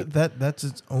like meat. That's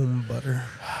its own butter.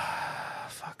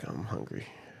 Fuck, I'm hungry.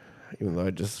 Even though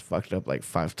I just fucked up like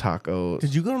 5 tacos.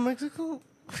 Did you go to Mexico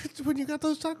when you got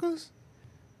those tacos?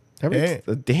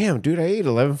 Damn, dude, I ate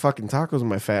 11 fucking tacos with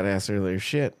my fat ass earlier.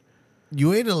 Shit.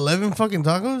 You ate 11 fucking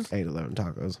tacos? I ate 11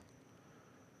 tacos.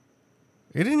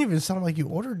 It didn't even sound like you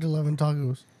ordered 11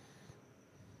 tacos.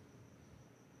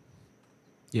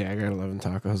 Yeah, I got 11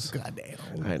 tacos. Goddamn.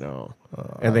 I know.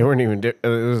 And they weren't even... it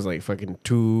was like fucking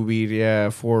 2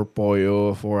 birria, 4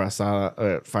 pollo, 4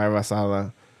 asada, 5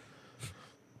 asada.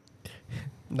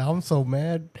 Now I'm so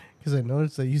mad because I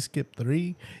noticed that you skipped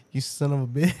 3. You son of a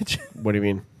bitch. What do you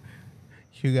mean?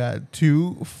 You got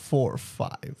 2, 4,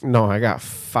 5. No, I got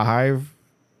 5,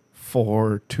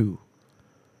 4, 2.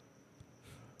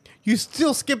 You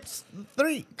still skipped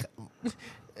 3.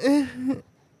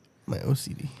 My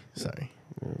OCD. Sorry.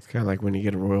 It's kind of like when you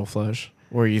get a royal flush,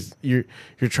 where you're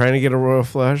trying to get a royal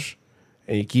flush,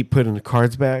 and you keep putting the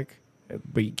cards back,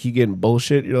 but you keep getting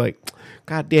bullshit. You're like,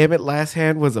 God damn it! Last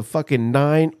hand was a fucking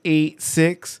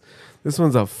 9-8-6. This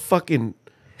one's a fucking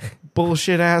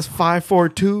bullshit ass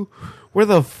 5-4-2. Where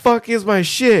the fuck is my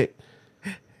shit?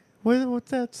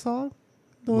 What's that song?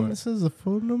 The one that says the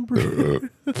phone number?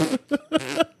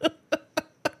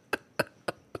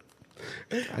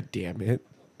 God damn it.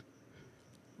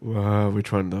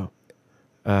 Which one though?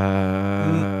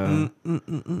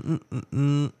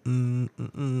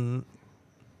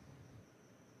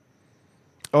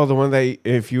 Oh, the one that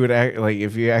if you would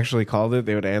if you actually called it,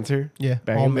 they would answer. Yeah,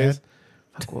 back all in mad. days.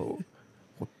 Fuck,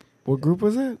 what group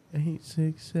was it? 8,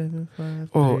 6, 7,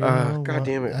 5. Oh, 3, 0, God 1.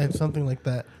 damn it. I have something like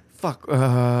that. Fuck.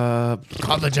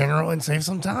 Call the general and save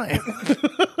some time.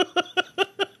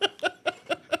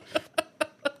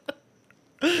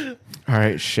 All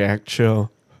right, Shaq,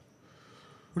 chill.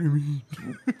 What do you mean?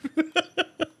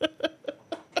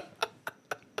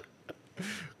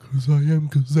 Cause I am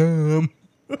Kazam.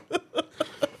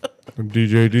 I'm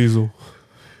DJ Diesel.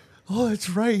 Oh, that's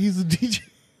right. He's a DJ.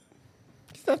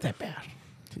 He's not that bad.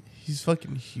 He's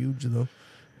fucking huge though.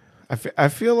 I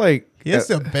feel like He has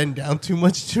to bend down too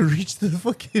much to reach the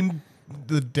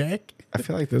deck. I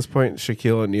feel like at this point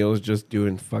Shaquille O'Neal is just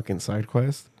doing fucking side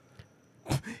quests.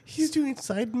 He's doing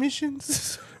side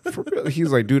missions. For real.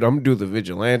 He's like, dude, I'm gonna do the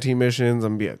vigilante missions.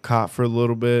 I'm gonna be a cop for a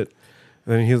little bit.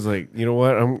 And then he's like, you know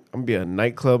what? I'm gonna be a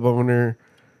nightclub owner.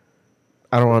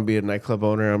 I don't want to be a nightclub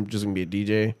owner. I'm just gonna be a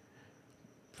DJ.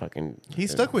 Fucking. He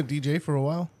stuck with DJ for a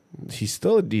while. He's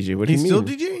still a DJ. What do He's you still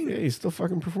mean? DJing? Yeah, he's still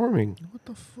fucking performing. What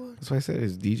the fuck? That's why I said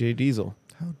it's DJ Diesel.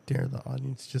 How dare the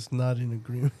audience just not in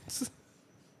agreement?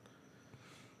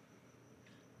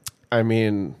 I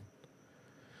mean,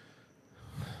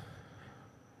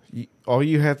 all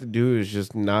you have to do is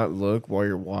just not look while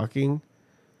you're walking.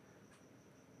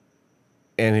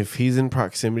 And if he's in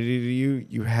proximity to you,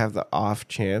 you have the off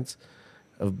chance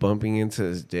of bumping into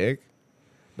his dick.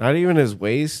 Not even his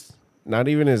waist, not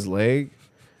even his leg,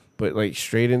 but like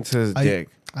straight into his dick.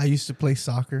 I used to play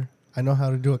soccer. I know how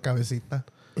to do a cabecita.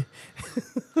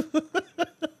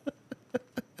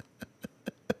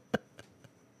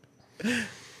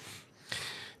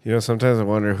 You know, sometimes I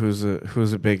wonder who's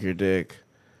a bigger dick.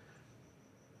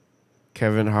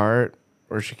 Kevin Hart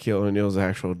or Shaquille O'Neal's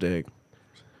actual dick.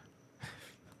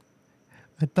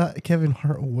 I thought Kevin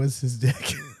Hart was his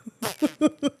dick.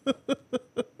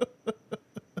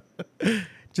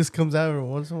 Just comes out every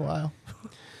once in a while.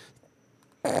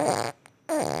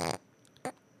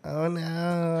 Oh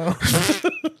no.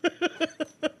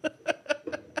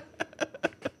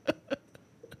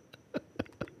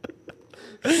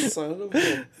 Son of a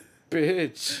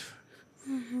bitch.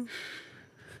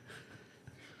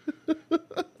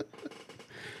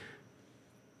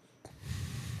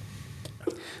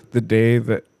 The day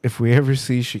that if we ever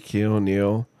see Shaquille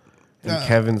O'Neal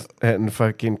and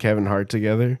fucking Kevin Hart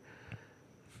together,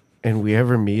 and we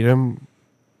ever meet him,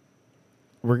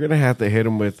 we're gonna have to hit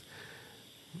him with,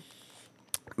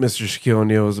 Mr. Shaquille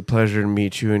O'Neal, it was a pleasure to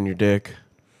meet you and your dick.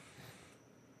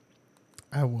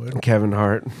 I would. And Kevin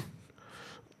Hart.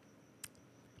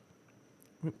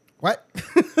 What?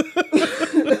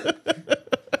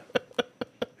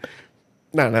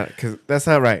 No, because that's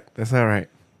not right. That's not right.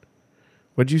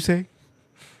 What'd you say?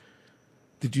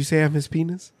 Did you say I'm his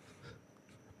penis?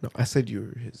 No, I said you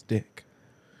were his dick.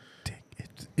 Dick.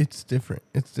 It's different.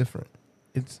 It's different.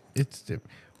 It's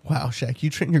different. Wow, Shaq, you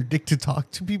train your dick to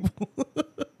talk to people?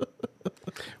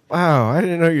 Wow, I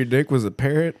didn't know your dick was a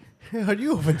parrot. Are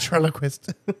you a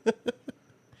ventriloquist?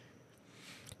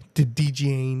 Did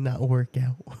DJing not work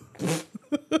out?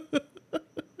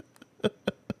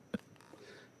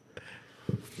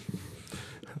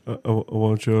 I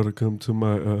want y'all to come to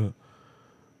my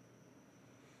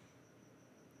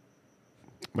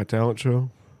my talent show.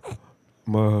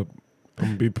 I'm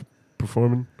gonna be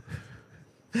performing.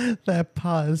 That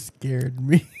pause scared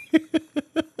me.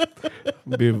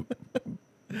 Be a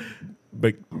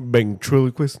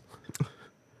ventriloquist.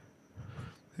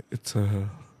 It's you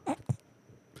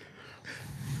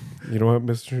know what,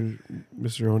 Mr.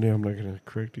 O'Neal, I'm not gonna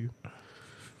correct you.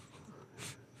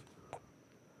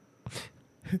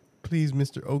 Please,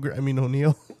 Mr.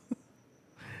 O'Neal.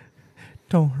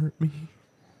 Don't hurt me.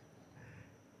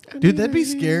 Dude, that'd be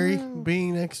scary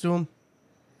being next to him.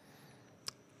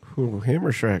 Who, him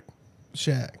or Shrek?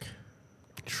 Shaq.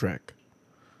 Shrek.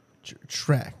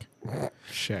 Shrek.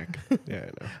 Shaq. Yeah, I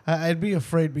know. I'd be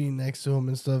afraid being next to him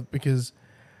and stuff because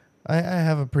I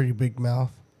have a pretty big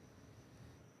mouth.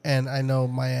 And I know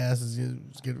my ass is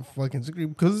going to fucking scream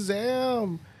because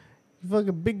Sam, you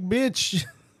fucking big bitch.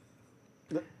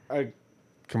 I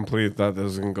completely thought this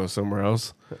was gonna go somewhere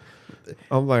else.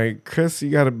 I'm like, Chris, you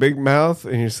got a big mouth,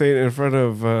 and you're saying it in front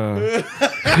of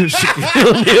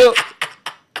Shaquille O'Neal.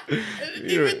 Didn't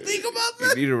even think about You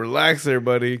that. need to relax there,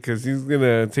 buddy, because he's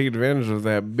gonna take advantage of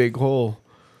that big hole.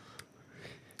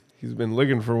 He's been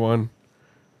looking for one.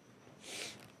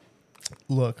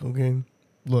 Look, okay.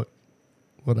 Look,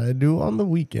 what I do on the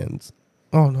weekends.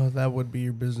 Oh no, that would be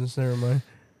your business. Never mind.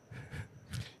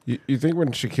 You think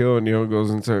when Shaquille O'Neal goes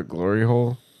into a glory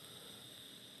hole,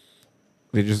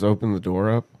 they just open the door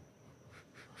up?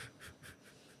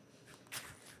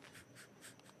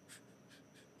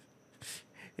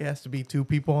 It has to be two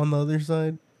people on the other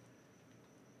side.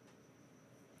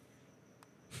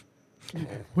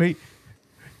 Wait,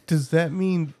 does that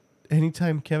mean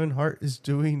anytime Kevin Hart is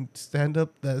doing stand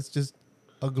up, that's just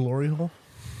a glory hole?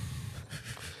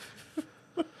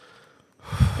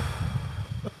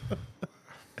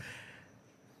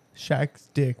 Shaq's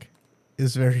dick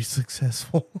is very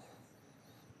successful.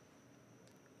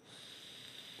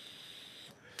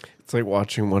 It's like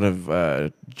watching one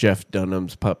of Jeff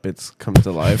Dunham's puppets come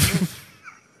to life.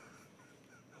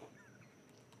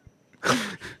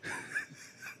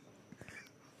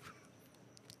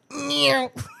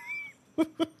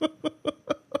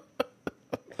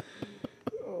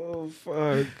 Oh,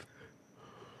 fuck.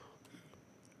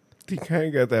 He kind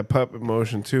of got that puppet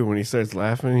motion, too. When he starts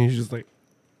laughing, he's just like...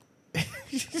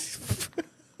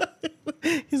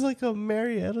 He's like a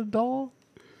Marietta doll.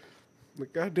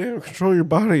 Like, goddamn, control your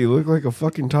body. You look like a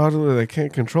fucking toddler that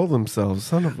can't control themselves.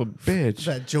 Son of a bitch.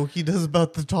 That joke he does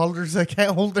about the toddlers that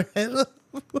can't hold their head up.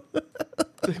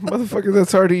 Motherfucker,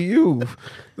 that's already you.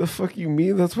 The fuck you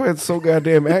mean? That's why it's so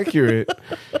goddamn accurate.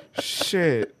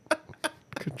 Shit.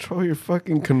 Control your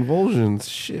fucking convulsions.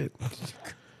 Shit.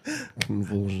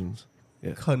 Convulsions.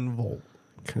 Yeah. Convulsions?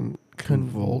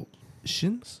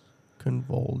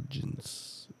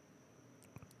 Convulsions.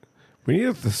 We need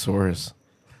a thesaurus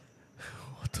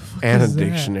What the fuck and a is that?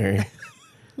 dictionary.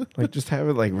 Like, just have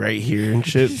it like right here and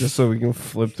shit, just so we can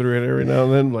flip through it every now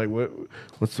and then. Like,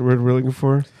 what's the word we're looking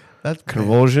for? That's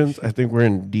Convulsions. I think we're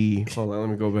in D. Hold on, let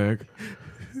me go back.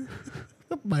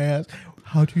 my ass.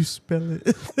 How do you spell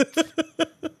it?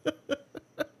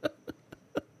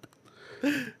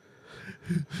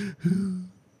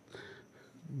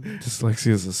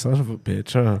 Dyslexia is a son of a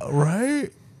bitch, huh?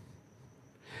 Right?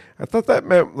 I thought that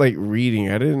meant like reading.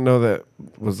 I didn't know that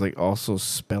was like also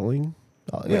spelling.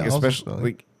 Oh, Like, also especially spelling.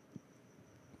 like,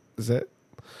 is that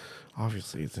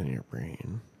obviously it's in your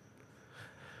brain?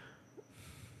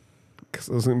 Because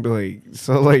I was gonna be like,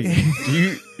 so like, do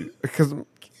you? Because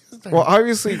well,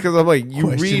 obviously, because I'm like, you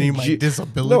Questioning read my No,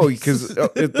 disabilities. because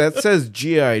that says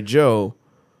G.I. Joe,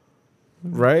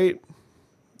 right?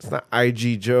 It's not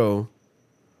I.G. Joe.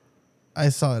 I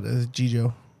saw it as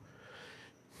Gijo.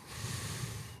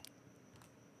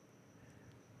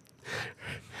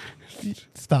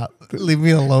 Stop. Leave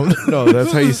me alone. No,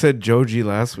 that's how you said Joji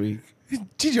last week.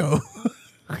 Gijo.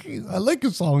 I like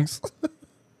his songs.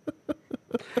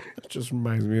 It just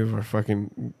reminds me of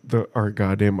our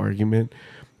goddamn argument.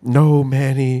 No,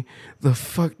 Manny, the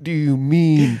fuck do you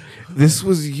mean? This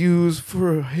was used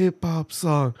for a hip hop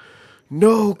song.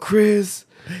 No, Chris.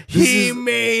 He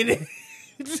made it.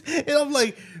 And I'm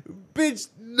like, bitch,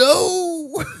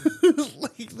 no.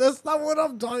 Like, that's not what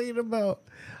I'm talking about.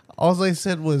 All I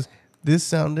said was, this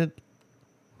sounded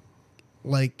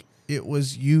like it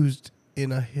was used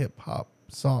in a hip hop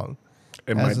song.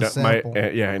 And as a sample.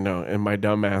 yeah, I know. And my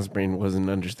dumb ass brain wasn't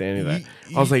understanding that.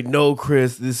 I was like, no,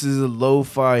 Chris, this is a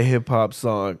lo-fi hip hop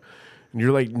song. And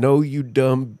you're like, no, you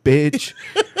dumb bitch.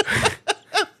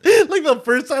 Like the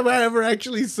first time I ever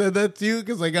actually said that to you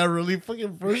because I got really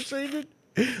fucking frustrated.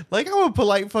 Like, I'm a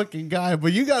polite fucking guy,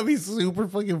 but you got me super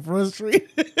fucking frustrated.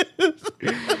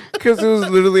 Because it was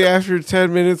literally after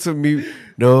 10 minutes of me,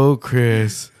 no,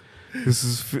 Chris, this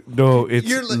is, no, it's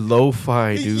You're like-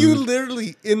 lo-fi, dude. You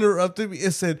literally interrupted me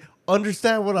and said,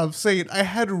 understand what I'm saying. I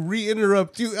had to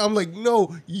re-interrupt you. I'm like,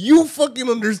 no, you fucking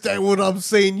understand what I'm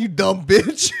saying, you dumb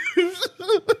bitch.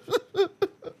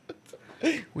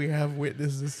 We have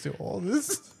witnesses to all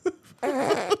this.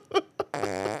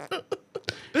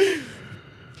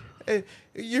 Hey,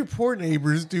 your poor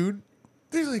neighbors, dude.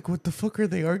 They're like, what the fuck are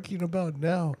they arguing about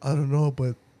now? I don't know,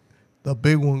 but the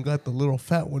big one got the little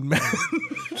fat one mad.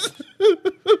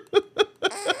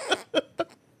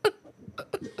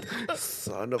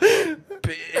 Son of a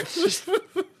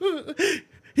bitch.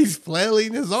 He's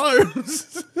flailing his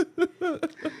arms.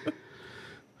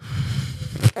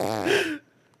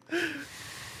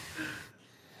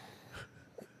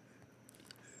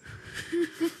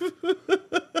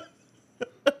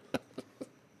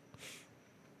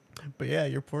 But yeah,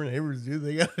 your poor neighbors, dude,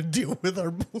 they gotta deal with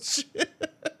our bullshit.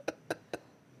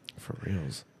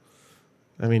 rails.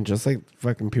 I mean, just like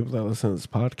fucking people that listen to this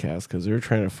podcast, because they're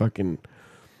trying to fucking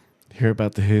hear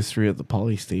about the history of the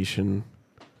Poly Station.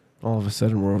 All of a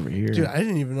sudden, we're over here. Dude, I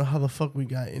didn't even know how the fuck we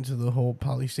got into the whole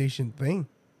Poly Station thing.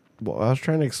 Well, I was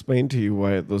trying to explain to you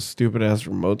why those stupid ass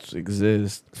remotes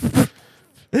exist.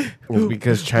 It's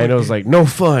because China was like, no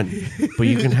fun, but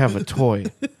you can have a toy.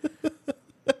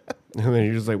 And then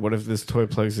you're just like, what if this toy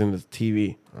plugs into the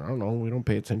TV? I don't know. We don't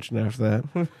pay attention after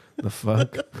that. The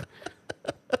fuck?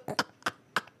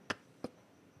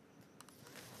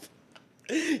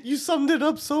 You summed it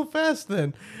up so fast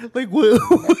then. Like, what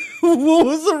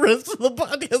was the rest of the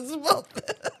podcast about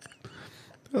that?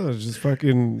 I was just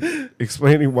fucking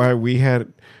explaining why we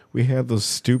had those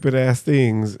stupid ass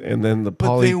things, and then the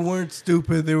But they weren't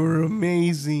stupid. They were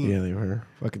amazing. Yeah, they were.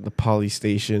 Fucking the Poly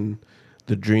Station,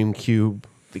 the Dream Cube,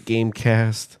 the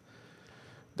Gamecast,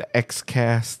 the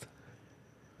Xcast,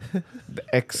 the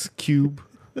X Cube,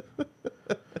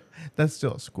 That's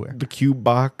still a square. the Cube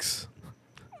Box.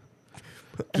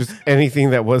 Just anything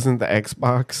that wasn't the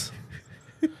Xbox.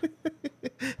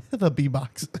 The B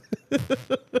box.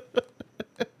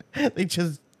 They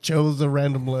just chose a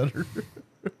random letter.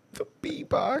 The B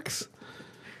Box.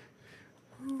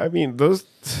 I mean, those.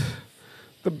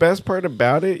 The best part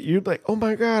about it, you're like, oh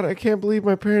my God, I can't believe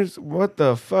my parents. What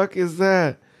the fuck is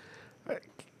that?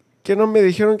 ¿Que no me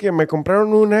dijeron que me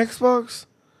compraron un Xbox?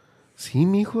 Sí,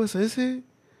 mijo, es ese.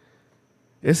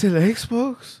 Es el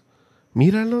Xbox.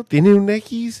 Míralo, tiene un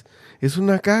X. Es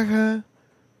una caja.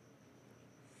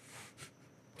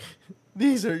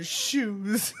 These are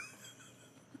shoes.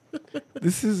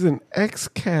 This is an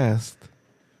Xcast.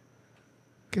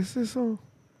 ¿Qué es eso?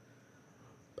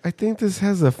 I think this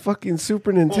has a fucking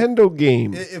Super Nintendo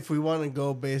game. If we want to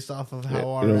go based off of how Yeah,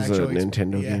 our it was a actual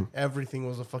Nintendo game. everything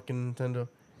was a fucking Nintendo.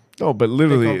 No, but They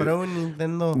literally. compró un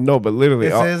Nintendo. No, but literally.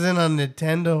 This isn't a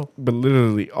Nintendo. But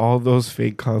literally, all those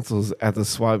fake consoles at the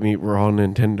swap meet were all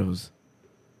Nintendos.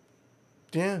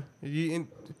 Yeah. I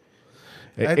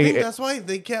Eh, think eh, that's why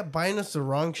they kept buying us the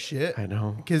wrong shit. I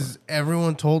know. Because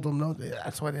everyone told them, no,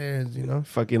 that's what it is, you know?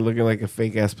 Fucking looking like a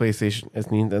fake ass PlayStation as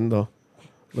Nintendo.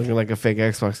 Looking like a fake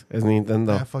Xbox as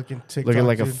Nintendo. That fucking TikTok, Looking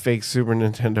like a dude. fake Super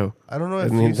Nintendo I don't know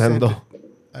as if you sent it. Nintendo.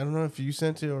 I don't know if you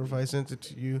sent it or if I sent it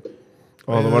to you.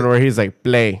 Oh, the one where he's like,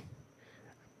 play.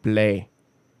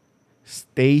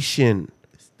 Station.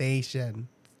 Station.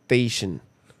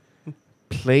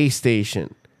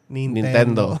 PlayStation.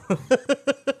 Nintendo.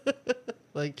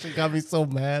 Like, she got me so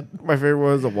mad. My favorite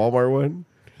one was the Walmart one.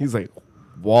 He's like,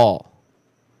 Wall.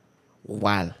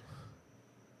 Mart.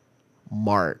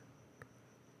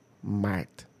 Walmart.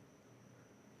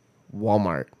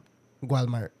 Walmart.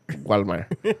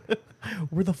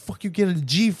 Where the fuck you get a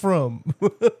G from?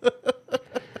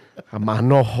 Jamás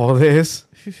no jodes.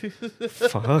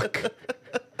 Fuck.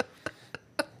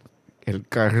 El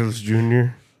Carlos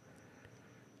Jr.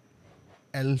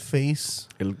 El Face.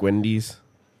 El Wendy's.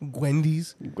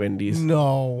 Wendy's.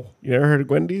 No. You never heard of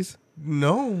Wendy's?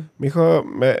 No. Mijo,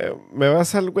 me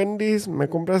vas al Wendy's, me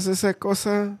compras esa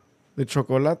cosa de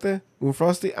chocolate, un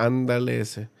Frosty, ándale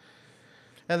ese.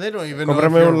 And they don't even know. Cómprame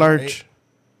if un you're large. right.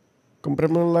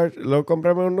 Cómprame un large. Luego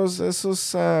cómprame unos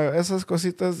esas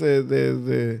cositas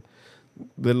de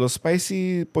los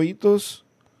spicy pollitos.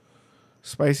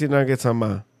 Spicy nuggets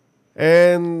ama.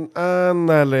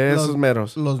 Ándale, esos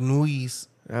meros. Los Nuis.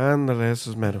 Ándale,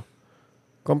 esos meros.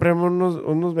 Cómprame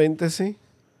unos 20, sí.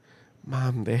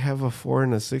 Mom, they have a 4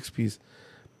 and a 6 piece.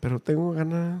 Pero tengo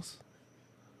ganas.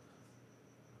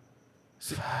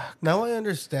 Now I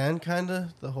understand kind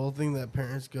of the whole thing that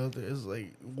parents go through is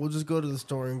like, we'll just go to the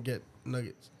store and get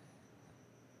nuggets.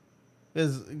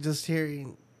 Is just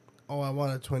hearing, oh, I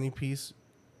want a 20 piece,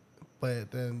 but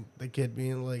then the kid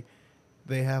being like,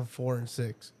 they have 4 and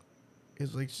 6.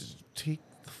 It's like, just take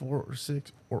 4 or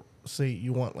 6, or say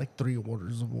you want like 3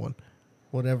 orders of one,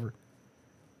 whatever.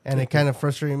 And it kind of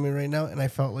frustrated me right now, and I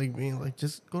felt like being like,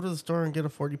 just go to the store and get a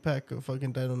 40 pack of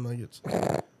fucking Dino Nuggets.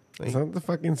 It's not the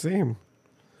fucking same.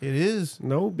 It is.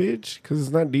 No, bitch. Because it's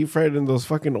not deep fried in those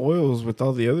fucking oils with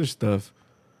all the other stuff.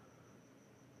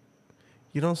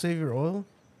 You don't save your oil?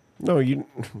 No, you.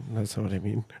 That's not what I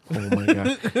mean. Oh my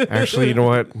God. Actually, you know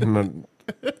what? No,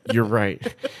 you're right.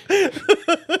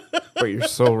 But you're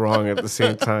so wrong at the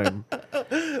same time.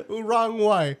 Wrong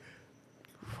why?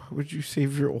 Why would you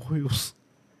save your oils?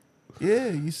 Yeah,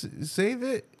 you save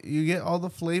it. You get all the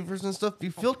flavors and stuff. You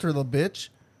filter the bitch.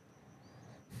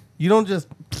 You don't just...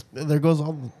 There goes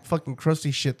all the fucking crusty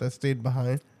shit that stayed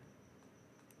behind.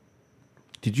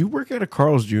 Did you work at a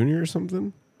Carl's Jr. or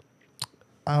something?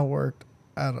 I worked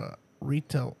at a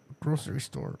retail grocery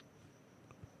store.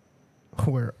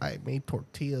 where I made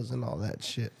tortillas and all that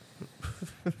shit.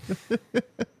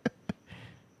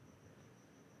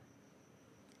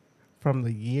 From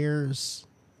the years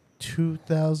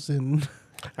 2010.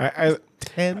 I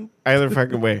either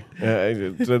fucking way.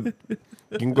 You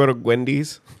can go to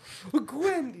Wendy's.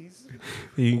 Wendy's.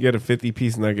 You can get a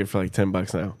 50-piece nugget for like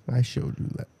 $10 now. I showed you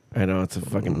that. I know it's a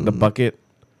fucking the bucket.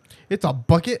 It's a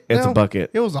bucket. It's now? a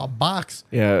bucket. It was a box.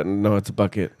 Yeah, no, it's a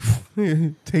bucket.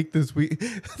 Take this week.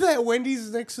 That Wendy's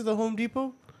is next to the Home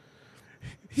Depot.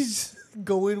 He's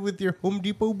go in with your Home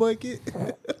Depot bucket.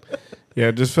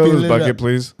 Yeah, just fill Fill this it bucket, up.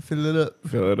 please. Fill it up.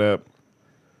 Fill it up.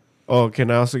 Oh,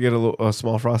 can I also get a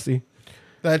small Frosty?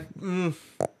 That. I'm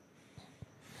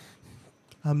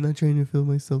not trying to fill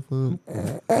myself up.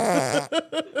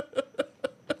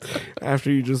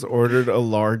 After you just ordered a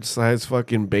large size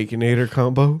fucking Baconator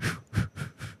combo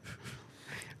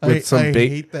with I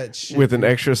hate that shit. with an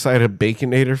extra side of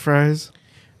Baconator fries.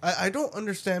 I don't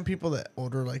understand people that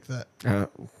order like that. I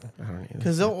don't either.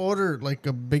 Because they'll order like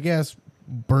a big ass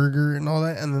burger and all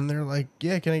that, and then they're like,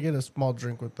 "Yeah, can I get a small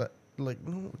drink with that?" Like,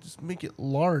 no, just make it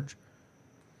large.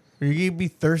 Or you're gonna be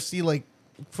thirsty like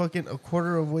fucking a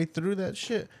quarter of the way through that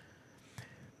shit.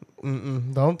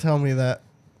 Don't tell me that.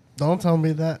 Don't tell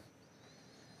me that.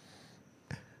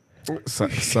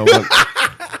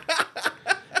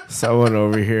 Someone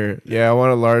over here. Yeah, I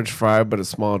want a large fry, but a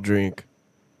small drink.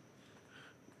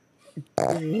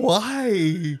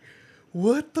 Why?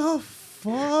 What the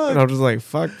fuck? And I'm just like,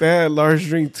 fuck that, large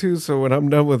drink too. So when I'm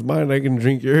done with mine, I can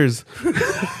drink yours.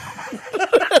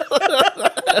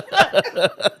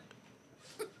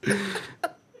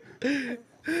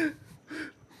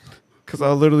 Because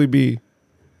I'll literally be.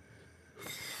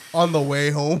 On the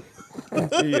way home.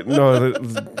 No,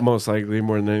 that's most likely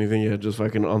more than anything. Yeah, just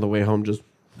fucking on the way home, just.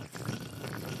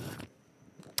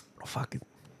 Oh, fuck it.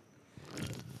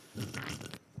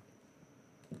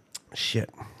 Shit.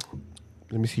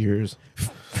 Let me see yours.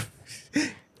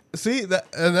 See that,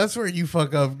 and that's where you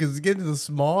fuck up because getting to the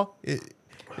small,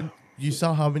 you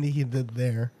saw how many he did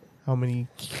there. How many?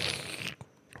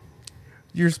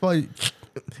 You're supposed.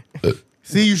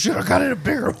 See, you should have got it a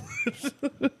bigger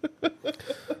one.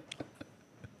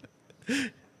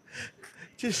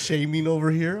 Just shaming over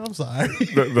here. I'm sorry.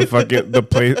 The fucking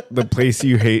the place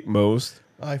you hate most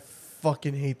I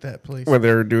fucking hate that place. when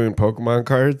they were doing Pokemon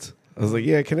cards. I was like,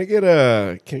 yeah, can I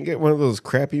get one of those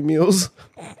crappy meals?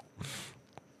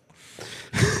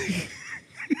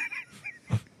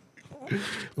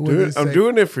 I'm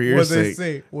doing it for your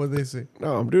sake. What they say?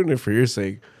 No, I'm doing it for your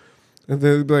sake. And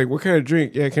they'd be like, what kind of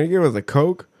drink? Yeah, can I get it with a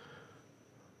Coke?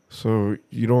 So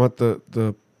you don't want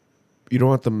you don't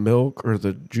want the milk or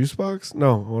the juice box?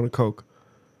 No, I want a Coke.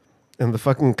 And the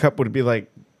fucking cup would be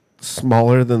like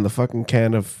smaller than the fucking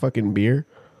can of fucking beer.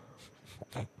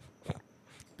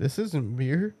 This isn't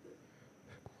beer.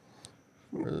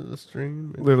 The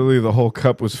stream. Literally the whole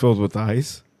cup was filled with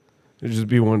ice. It'd just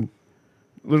be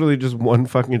literally just one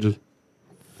fucking just.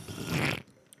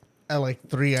 I like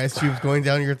 3 ice cubes going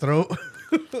down your throat.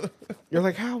 You're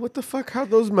like, how? What the fuck? How'd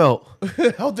those melt?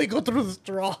 How'd they go through the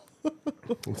straw?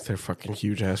 It's their fucking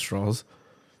huge ass straws.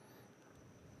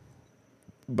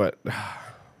 But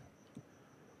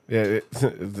yeah,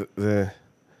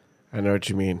 I know what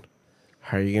you mean.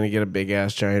 How are you gonna get a big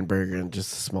ass giant burger and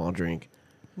just a small drink?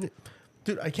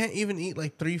 Dude, I can't even eat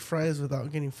like 3 fries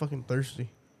without getting fucking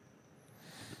thirsty.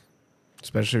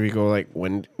 Especially if you go like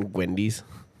Wendy's.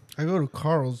 I go to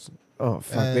Carl's. Oh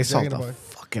fuck, they salt Jack in the the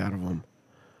Box. fuck out of them.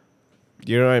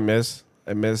 You know what I miss?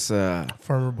 I miss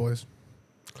Farmer Boys.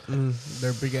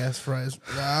 Their big ass fries.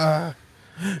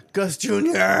 Gus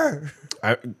Jr.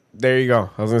 There you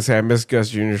go. I was gonna say I miss Gus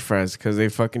Jr.'s fries because they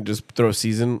fucking just throw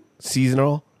seasonal.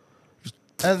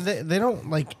 And they don't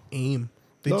like aim.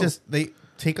 They No. they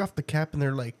take off the cap and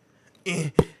they're like,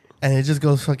 and it just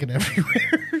goes fucking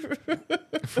everywhere.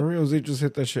 For real, they just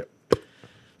hit that shit.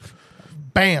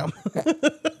 Bam.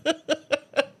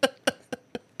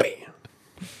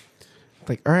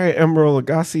 Like, all right, Emerald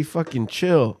Lagasse, fucking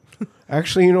chill.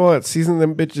 Actually, you know what? Season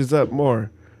them bitches up more.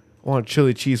 I want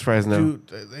chili cheese fries now.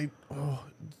 Dude,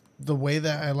 the way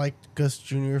that I liked Gus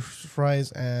Jr.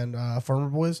 fries and Farmer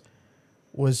Boys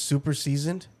was super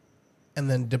seasoned and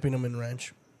then dipping them in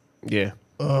ranch. Yeah.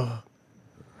 Ugh.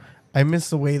 I miss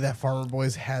the way that Farmer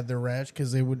Boys had their ranch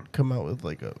because they would come out with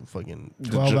like a fucking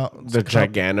 12 ounce The cup.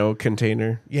 Gigano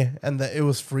container. Yeah, and that it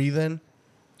was free then.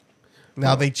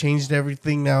 Now they changed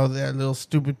everything. Now that little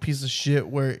stupid piece of shit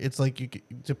where it's like you can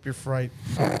dip your fry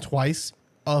twice,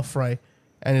 a fry,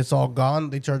 and it's all gone.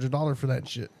 They charge $1 for that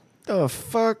shit. The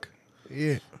fuck?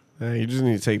 Yeah. You just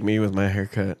need to take me with my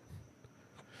haircut.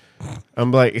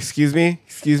 I'm like, excuse me?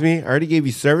 I already gave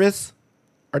you service?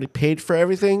 already paid for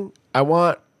everything. I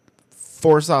want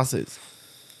 4 sauces.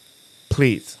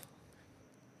 Please.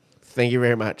 Thank you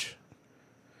very much.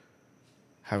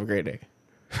 Have a great day.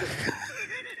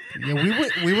 Yeah,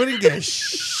 we wouldn't get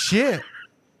shit.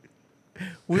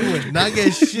 We would not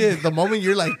get shit. The moment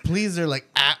you're like, please, they're like,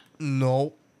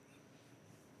 no.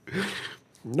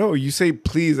 No, you say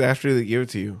please after they give it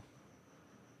to you.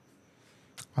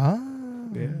 Ah,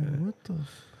 Yeah. what the?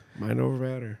 Mind over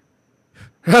matter.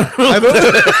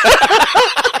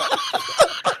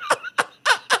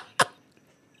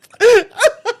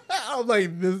 I'm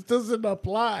like, this doesn't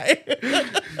apply.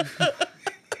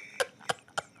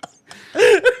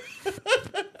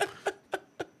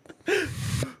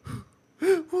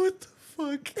 What the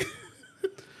fuck?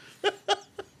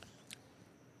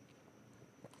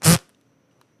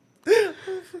 I'm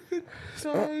fucking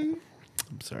dying.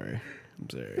 I'm sorry.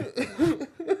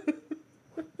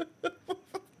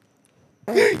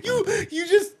 You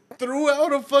just threw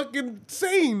out a fucking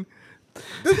saying.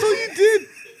 That's all you did.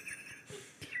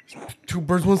 2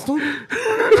 birds, 1 stone.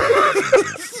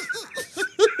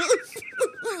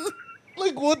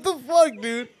 Like, what the fuck,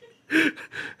 dude?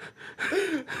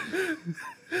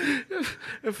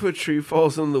 If a tree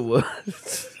falls in the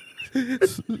woods.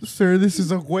 Sir, this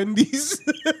is a Wendy's.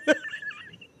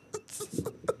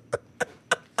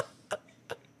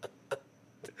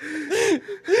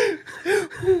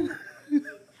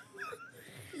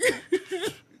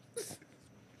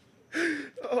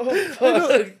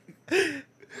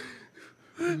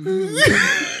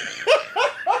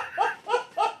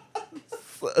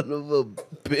 Son of a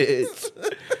bitch.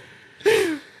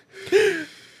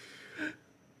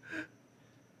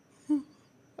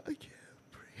 I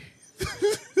can't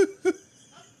breathe.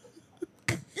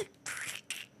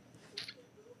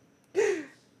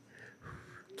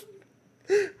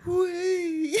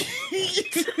 Wait.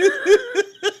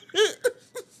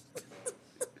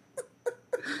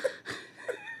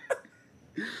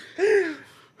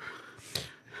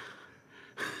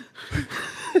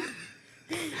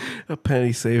 A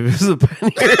penny save is a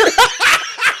penny.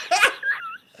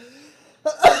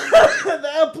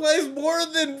 That applies more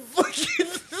than fucking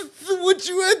what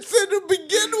you had said to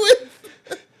begin with.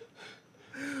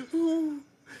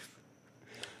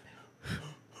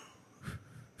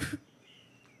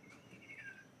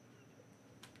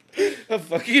 I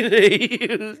fucking hate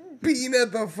you. Being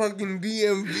at the fucking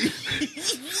DMV.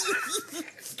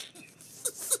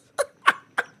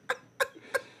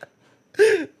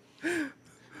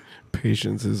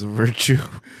 Patience is a virtue.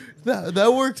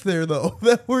 That works there, though.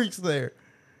 That works there.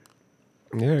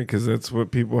 Yeah, because that's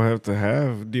what people have to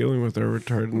have dealing with their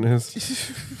retardedness.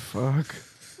 Fuck.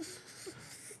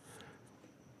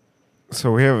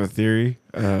 So we have a theory.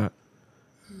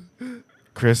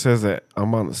 Chris says that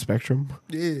I'm on the spectrum.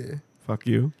 Yeah. Fuck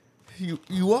you.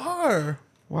 You are.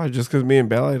 Why? Just because me and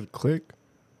Bella click?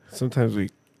 Sometimes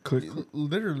we click.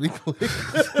 Literally click.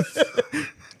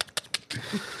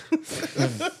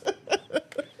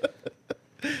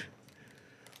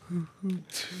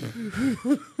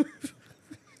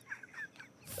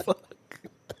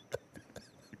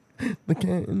 The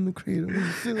cat in the cradle with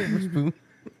a silver spoon.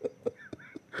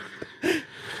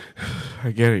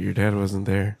 I get it. Your dad wasn't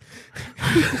there.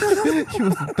 He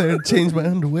wasn't there to change my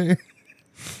underwear.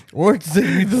 Or to take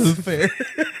me to the fair.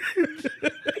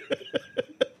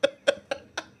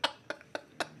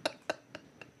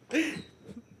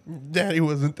 Daddy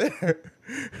wasn't there.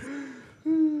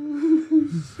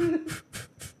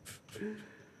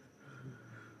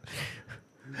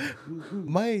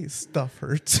 My stuff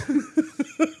hurts.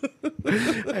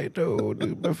 I know,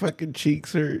 dude. My fucking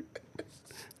cheeks hurt.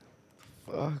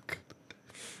 Fuck.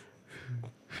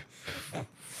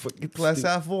 Fucking Glass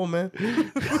half full, man. Fuck.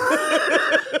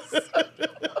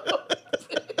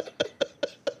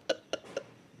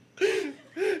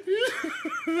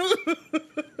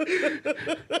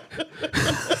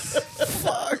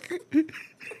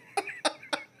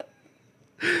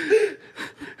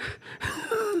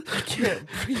 I can't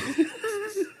breathe.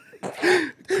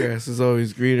 Grass is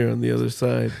always greener on the other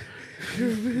side. You're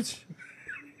a bitch.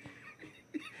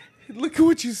 Look at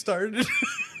what you started.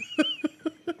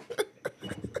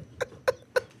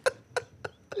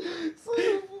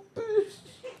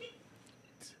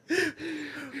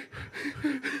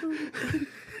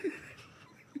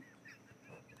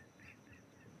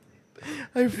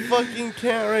 I fucking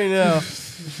can't right now.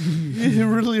 It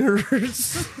really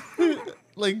hurts.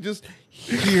 Like, just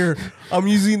here. I'm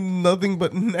using nothing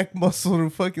but neck muscle to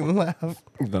fucking laugh.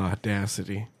 The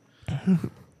audacity.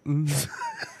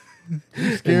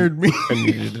 Scared me. I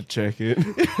needed to check it.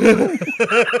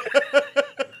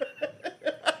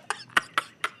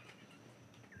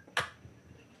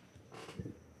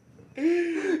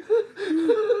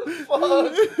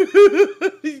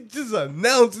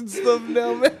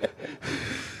 thumbnail, man.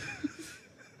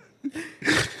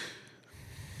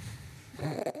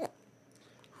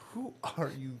 Who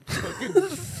are you? Fucking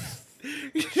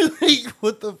You're like,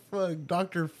 what the fuck?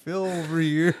 Dr. Phil over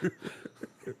here.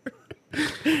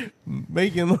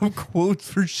 Making up quotes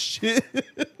for shit.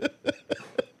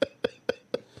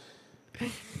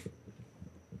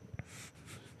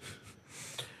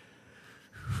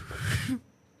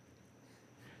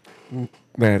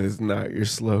 That is not your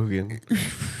slogan.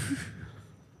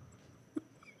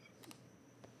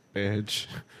 Bitch.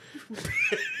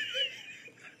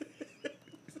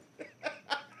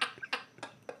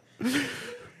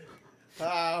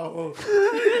 Ow.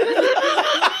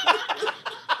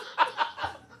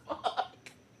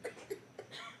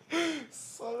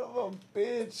 Son of a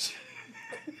bitch.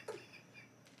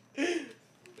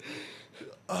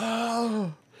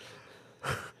 Oh.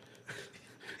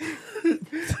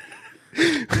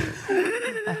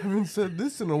 I haven't said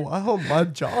this in a while. My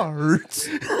jaw hurts.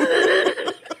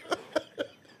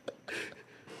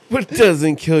 What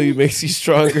doesn't kill you makes you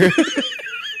stronger.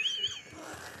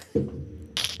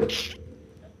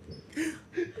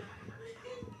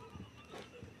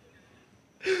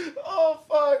 Oh,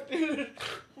 fuck, dude.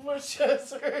 My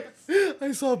chest hurts.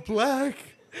 I saw black.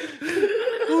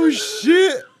 Oh,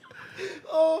 shit.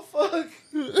 Oh, fuck.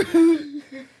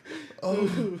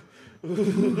 Oh.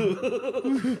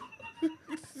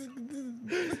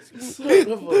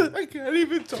 I can't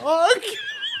even talk.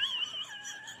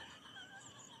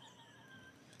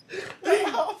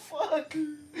 Oh, fuck.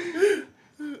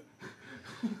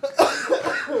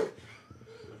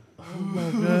 Oh,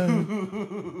 my God.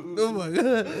 Oh, my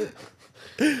God.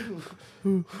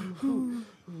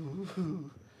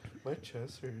 My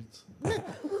chest hurts.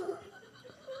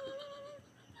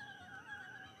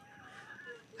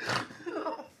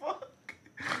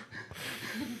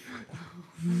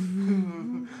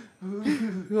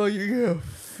 Oh, you're gonna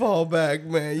fall back,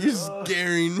 man. You're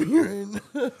scaring me right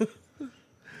now.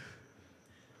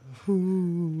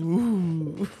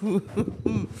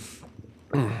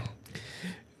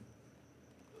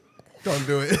 Don't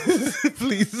do it,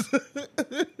 please.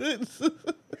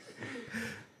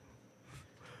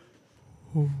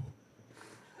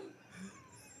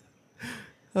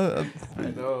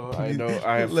 I know.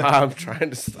 I'm trying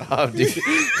to stop, dude.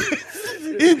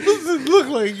 It doesn't look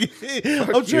like it.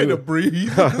 I'm trying you. to breathe.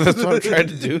 That's what I'm trying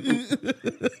to do.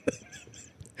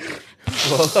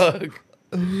 Fuck.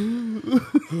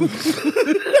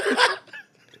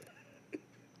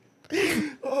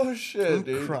 Oh shit, I'm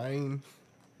dude. crying.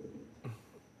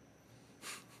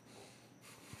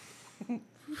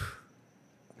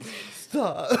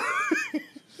 Stop.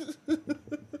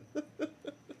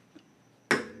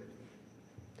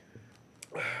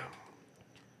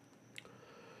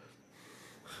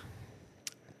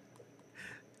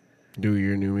 Do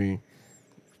your new me.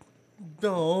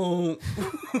 Don't.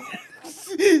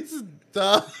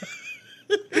 Stop.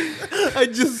 I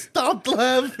just stopped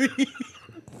laughing.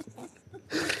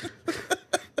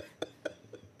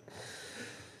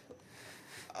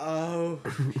 Oh.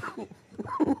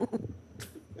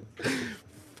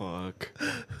 Fuck.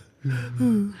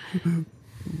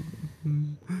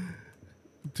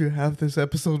 Dude, half this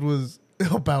episode was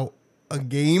about a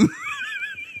game.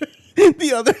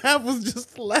 The other half was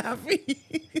just laughing.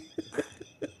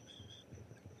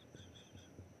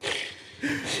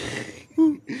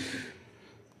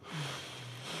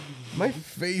 My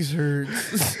face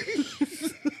hurts.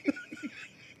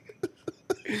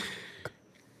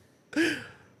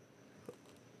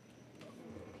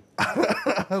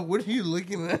 What are you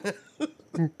looking at?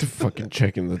 To fucking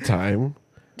checking the time.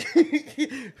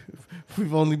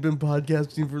 We've only been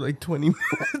podcasting for like 20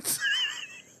 minutes.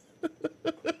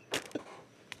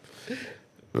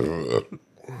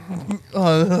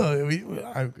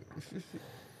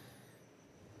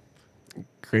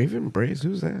 Graven Braze,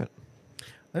 who's that?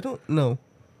 I don't know.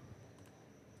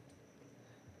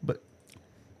 But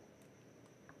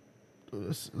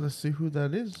let's see who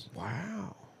that is.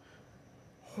 Wow.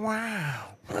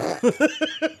 Wow.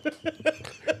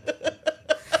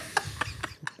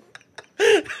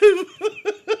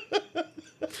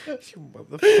 You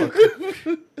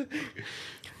motherfucker.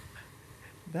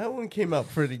 That one came out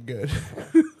pretty good.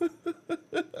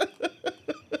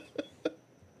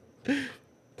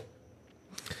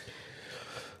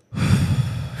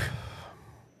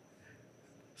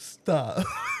 Stop.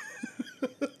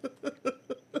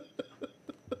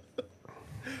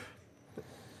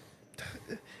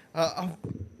 I'm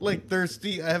like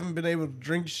thirsty. I haven't been able to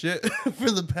drink shit for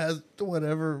the past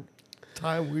whatever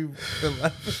time we've been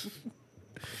laughing.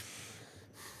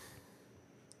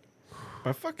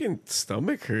 My fucking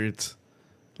stomach hurts.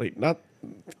 Like, not.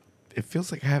 It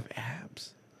feels like I have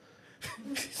abs.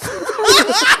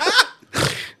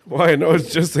 Well, I know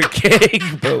it's just a keg,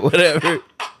 but whatever.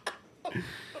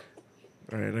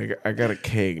 All right, I got a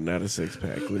keg, not a six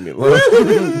pack. Leave me alone.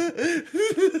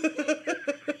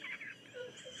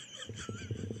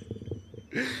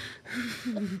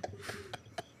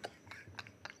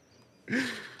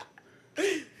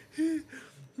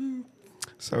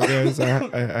 So, guys,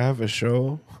 I have a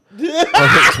show on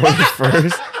the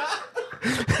 21st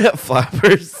at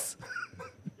Flappers.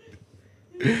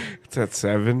 It's at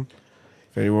 7.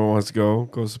 If anyone wants to go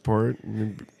support.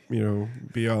 And,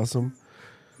 be awesome.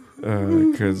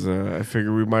 Because I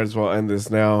figure we might as well end this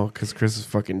now because Chris is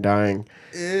fucking dying.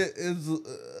 It is.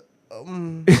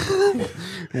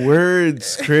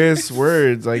 Words, Chris,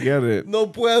 words. I get it. No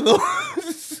puedo.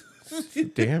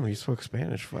 Damn, he spoke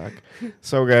Spanish. Fuck.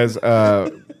 So, guys,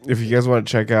 if you guys want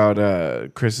to check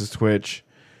out Chris's Twitch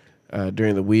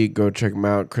during the week, go check him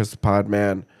out. Chris the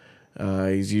Podman.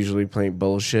 He's usually playing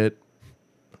bullshit.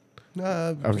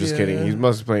 I'm just kidding. He's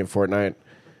mostly playing Fortnite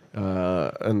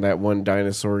and that one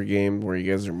dinosaur game where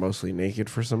you guys are mostly naked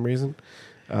for some reason.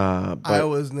 But I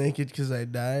was naked because I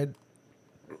died.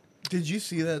 Did you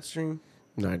see that stream?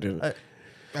 No, I didn't.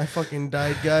 I fucking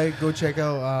died, guy. Go check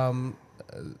out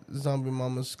Zombie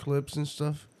Mama's clips and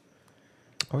stuff.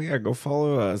 Oh, yeah. Go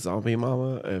follow Zombie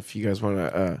Mama if you guys want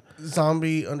to.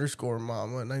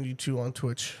 Zombie_Mama 92 on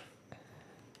Twitch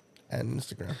and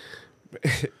Instagram.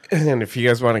 And if you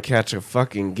guys want to catch a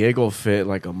fucking giggle fit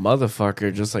like a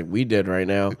motherfucker, just like we did right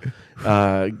now,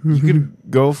 you could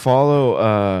go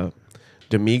follow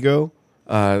Domingo.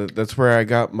 That's where I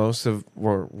got most of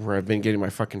where I've been getting my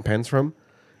fucking pens from,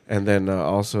 and then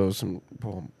also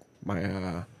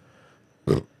my.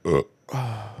 What's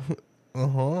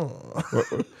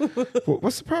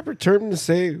the proper term to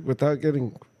say without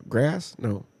getting grass?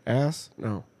 No, ass?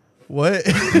 No. What?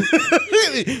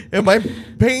 Am I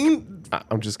paying?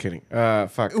 I'm just kidding.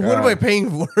 Fuck. What am I paying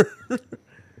for?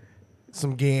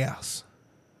 Some gas.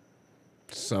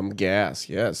 Some gas,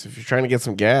 yes. If you're trying to get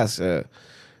some gas,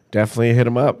 definitely hit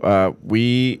them up. Not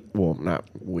we,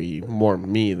 more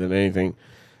me than anything.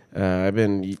 I've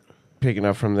been picking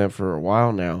up from them for a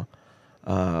while now.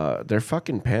 Their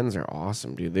fucking pens are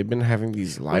awesome, dude. They've been having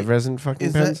these live resin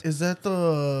fucking pens. Is that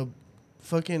the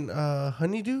fucking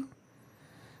honeydew?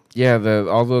 Yeah,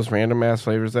 all those random ass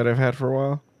flavors that I've had for a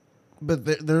while. But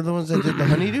they're the ones that did the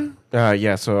honeydew?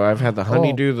 Yeah, so I've had the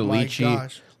honeydew, the my lychee.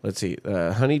 gosh. Let's see.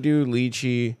 Honeydew,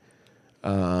 lychee. Is it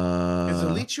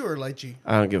lychee or lychee?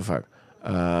 I don't give a fuck.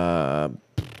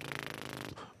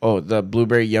 The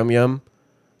blueberry yum yum.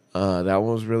 That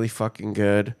one was really fucking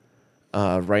good.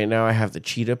 Right now I have the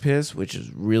cheetah piss, which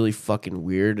is really fucking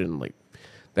weird, and like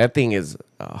that thing is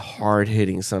a hard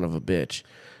hitting son of a bitch.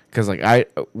 Because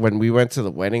like when we went to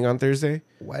the wedding on Thursday,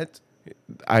 What?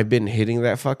 I've been hitting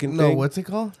that fucking No, thing. what's it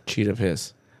called? Cheetah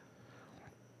piss.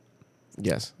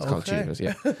 Yes, it's called Okay. cheetah piss.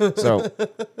 Yeah. So,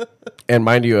 and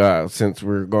mind you, since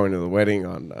we're going to the wedding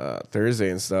on Thursday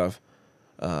and stuff,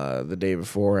 the day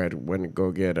before I went to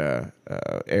go get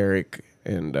Eric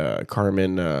and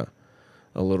Carmen a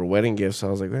little wedding gift. So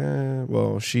I was like,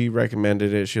 well, she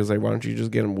recommended it. She was like, why don't you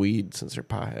just get them weed since they're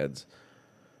potheads?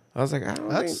 I was like,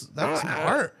 That's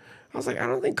smart. I was like, I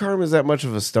don't think Carmen's that much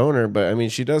of a stoner, but I mean,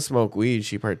 she does smoke weed.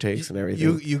 She partakes and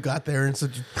everything. You got there and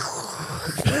said,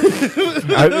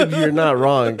 You're not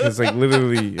wrong, because like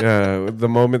literally, the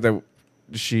moment that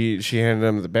she handed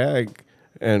him the bag,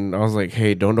 and I was like,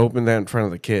 hey, don't open that in front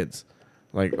of the kids.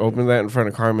 Like, open that in front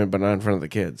of Carmen, but not in front of the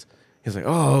kids. He's like,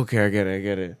 oh, okay, I get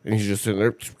it. And he's just sitting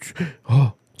there,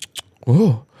 oh.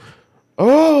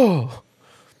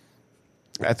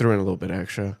 I threw in a little bit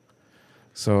extra.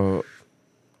 So,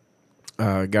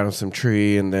 got him some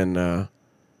tree, and then a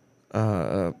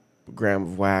gram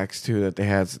of wax too that they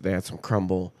had some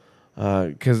crumble.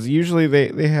 Because usually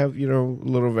they have, a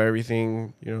little of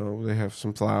everything. They have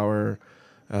some flour,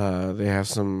 they have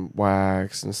some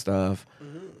wax and stuff,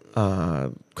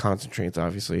 concentrates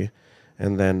obviously,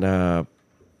 and then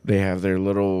they have their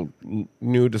little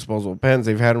new disposable pens.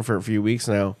 They've had them for a few weeks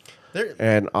now,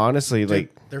 and honestly,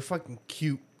 they're fucking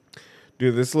cute.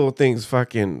 Dude, this little thing's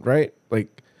fucking right.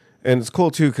 Like, and it's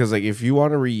cool too because like if you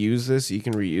want to reuse this, you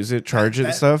can reuse it, charge it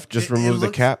and stuff. Just remove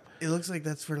the cap. It looks like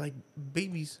that's for like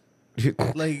babies.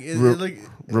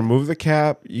 Remove the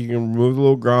cap. You can remove the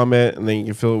little grommet, and then you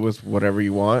can fill it with whatever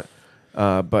you want.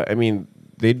 But I mean,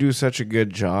 they do such a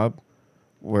good job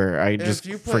where I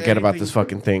just forget about this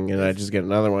fucking thing, and I just get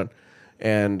another one.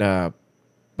 And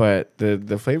but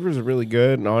the flavors are really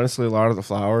good, and honestly, a lot of the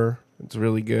flour, it's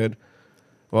really good.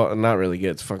 Well, not really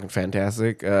good. It's fucking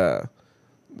fantastic.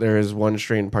 There is one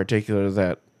strain in particular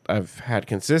that I've had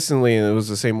consistently, and it was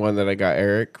the same one that I got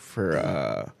Eric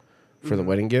for the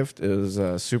wedding gift. It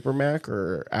was Super Mac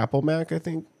or Apple Mac, I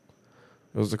think.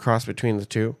 It was the cross between the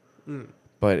two.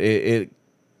 But it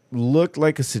looked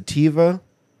like a sativa,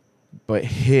 but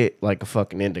hit like a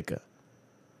fucking indica.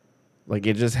 Like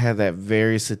it just had that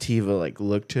very sativa like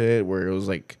look to it, where it was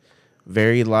like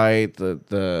very light.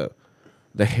 The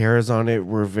hairs on it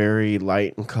were very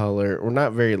light in color, or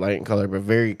not very light in color, but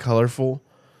very colorful.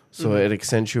 So it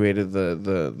accentuated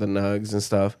the nugs and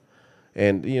stuff.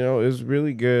 And it was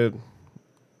really good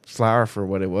flower for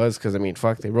what it was. Because I mean,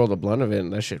 fuck, they rolled a blunt of it,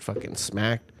 and that shit fucking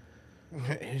smacked.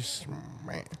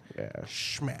 Yeah,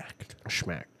 smacked.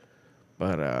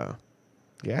 But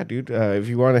yeah, dude. If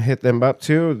you want to hit them up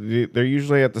too, they're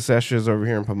usually at the sessions over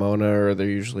here in Pomona, or they're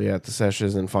usually at the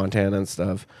sessions in Fontana and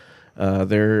stuff.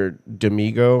 They're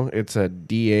Damigo. It's a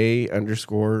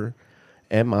DA_MIGOO.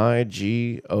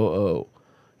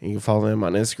 You can follow them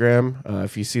on Instagram.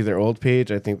 If you see their old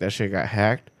page, I think that shit got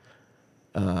hacked.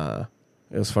 It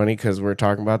was funny because we were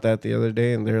talking about that the other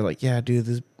day, and they're like, "Yeah, dude,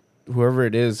 this whoever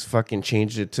it is fucking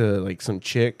changed it to like some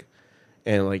chick."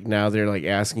 And like now they're like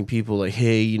asking people like,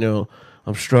 "Hey,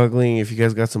 I'm struggling. If you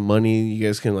guys got some money, you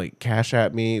guys can like cash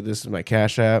app me. This is my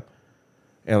cash app."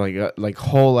 And like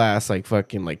whole ass like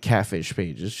fucking like catfish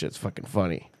page. This shit's fucking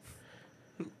funny.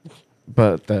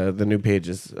 But the new page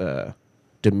is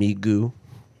Damigo.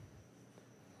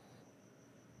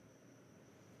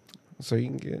 So you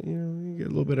can get a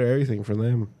little bit of everything from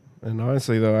them. And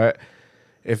honestly though,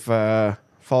 if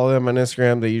follow them on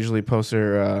Instagram, they usually post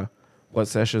their what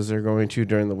sessions they're going to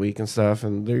during the week and stuff,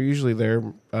 and they're usually there.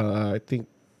 I think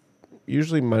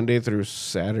usually Monday through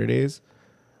Saturdays.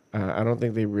 I don't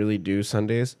think they really do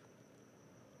Sundays,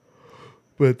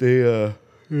 but they have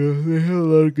a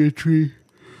lot of good tree.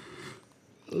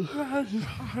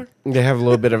 They have a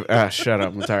little bit of shut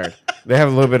up, I'm tired. They have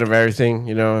a little bit of everything.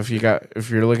 If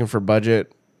you're looking for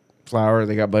budget flower,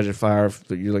 they got budget flower. If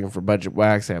you're looking for budget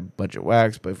wax, they have budget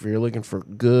wax. But if you're looking for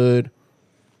good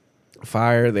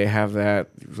fire, they have that.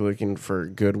 If you're looking for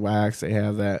good wax, they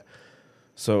have that.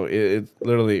 So it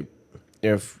literally,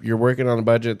 if you're working on a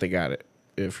budget, they got it.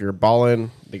 If you're balling,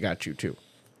 they got you too.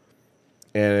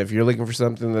 And if you're looking for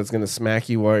something that's going to smack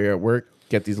you while you're at work,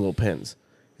 get these little pins.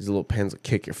 These little pins will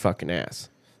kick your fucking ass.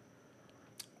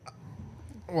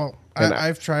 Well,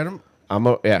 I've tried them.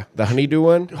 The honeydew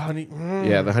one. The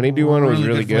honeydew one was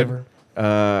really good. Flavor.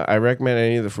 I recommend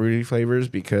any of the fruity flavors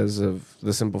because of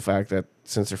the simple fact that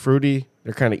since they're fruity,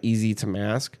 they're kind of easy to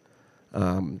mask.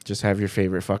 Just have your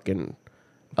favorite fucking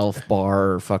Elf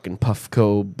bar or fucking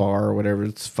Puffco bar or whatever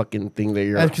it's fucking thing that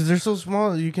you're. Because they're so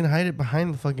small, you can hide it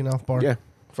behind the fucking Elf bar. Yeah,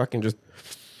 fucking just.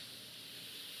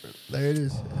 There it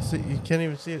is. So you can't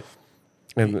even see it.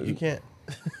 And you can't.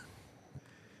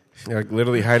 Like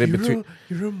literally hide it between.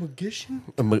 You're a magician.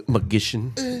 A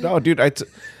magician. No, dude,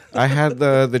 I had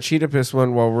the cheetah piss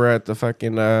one while we're at the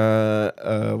fucking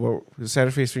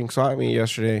Santa Fe Spring Swap Meet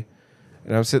yesterday,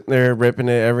 and I'm sitting there ripping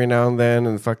it every now and then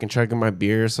and fucking chugging my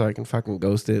beer so I can fucking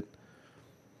ghost it.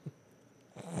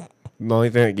 The only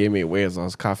thing that gave me away is I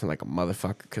was coughing like a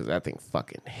motherfucker because that thing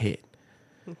fucking hit.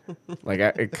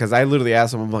 Because I literally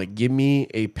asked him, I'm like, give me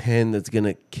a pen that's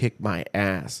gonna kick my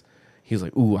ass. He was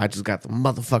like, ooh, I just got the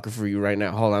motherfucker for you right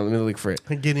now. Hold on, let me look for it.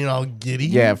 Getting all giddy.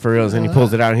 Yeah, for real. And he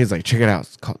pulls it out and he's like, check it out.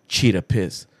 It's called Cheetah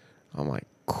Piss. I'm like,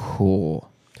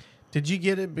 cool. Did you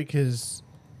get it because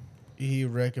he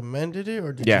recommended it,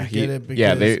 or did you get it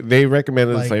because they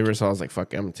recommended the flavor, so I was like,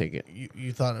 fuck it, I'm gonna take it.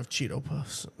 You thought of Cheeto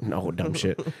Puffs? No, dumb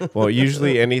shit. Well,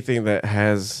 usually anything that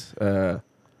has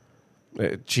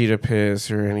cheetah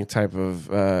piss or any type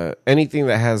of anything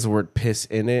that has the word piss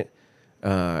in it.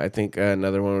 I think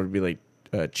another one would be like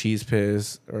cheese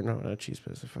piss, or no, not cheese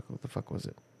piss. What the fuck was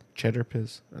it? Cheddar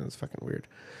piss. That's fucking weird.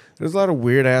 There's a lot of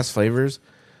weird ass flavors,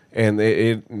 and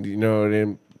it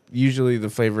usually the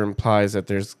flavor implies that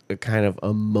there's a kind of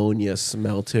ammonia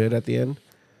smell to it at the end.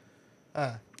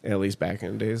 At least back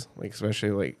in the days, like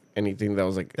especially like anything that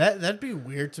was like that'd be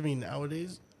weird to me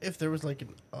nowadays if there was like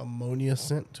an ammonia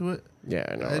scent to it. Yeah,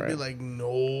 I know. I'd right? be like,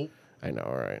 no. I know,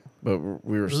 right? But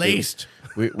we were laced.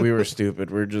 We were stupid.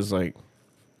 We're just like,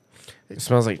 it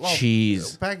smells like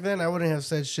cheese. Back then, I wouldn't have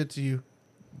said shit to you.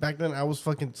 Back then, I was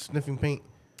fucking sniffing paint.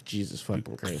 Jesus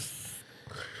fucking Christ.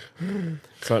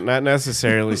 So not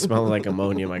necessarily smelling like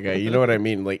ammonia, my guy. You know what I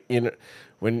mean? Like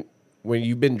when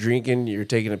you've been drinking, you're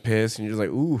taking a piss, and you're just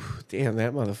like, ooh, damn,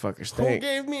 that motherfucker stank. Who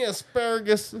gave me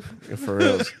asparagus? For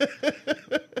real.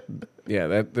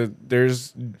 Yeah,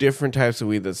 there's different types of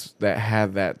weed that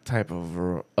have that type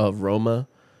of aroma,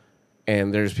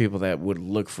 and there's people that would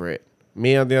look for it.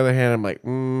 Me, on the other hand, I'm like,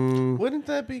 Wouldn't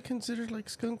that be considered like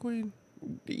skunk weed?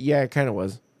 Yeah, it kind of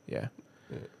was. Yeah.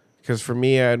 Because for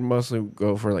me, I'd mostly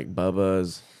go for like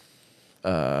Bubba's.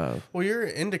 Well, you're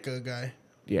an indica guy.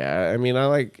 Yeah, I mean, I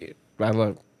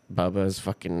love Bubba's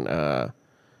fucking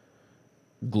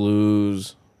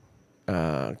glues.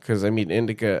 Because I mean,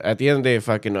 indica. At the end of the day,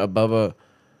 fucking a Bubba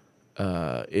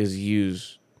is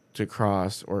used to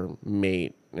cross or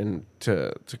mate and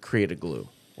to create a glue,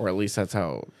 or at least that's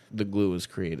how the glue was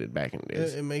created back in the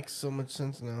days. It makes so much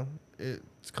sense now.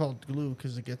 It's called glue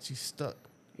because it gets you stuck.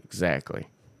 Exactly.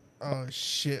 Oh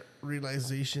shit!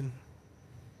 Realization.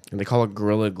 And they call it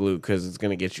Gorilla Glue because it's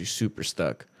gonna get you super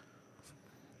stuck.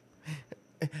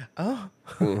 Oh,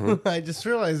 Mm-hmm. I just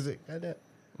realized it.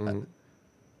 And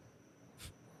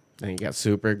you got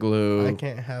super glue. I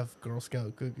can't have Girl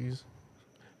Scout cookies.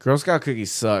 Girl Scout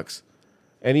cookies sucks.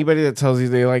 Anybody that tells you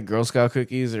they like Girl Scout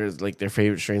cookies or like their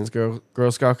favorite strains Girl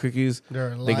Scout cookies,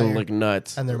 They're a they can liar, look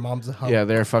nuts. and their mom's a hump. Yeah,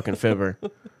 they're a fucking fibber.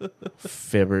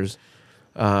 Fibbers.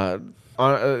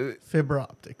 Fiber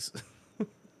optics.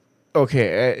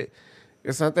 Okay,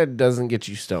 it's not that it doesn't get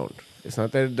you stoned. It's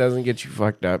not that it doesn't get you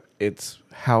fucked up. It's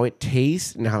how it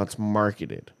tastes and how it's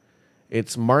marketed.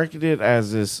 It's marketed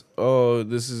as this, oh,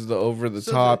 this is the over the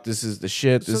top, this is the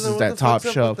shit, this is that top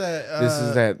shelf, this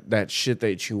is that shit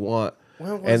that you want.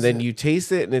 And then you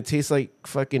taste it and it tastes like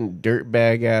fucking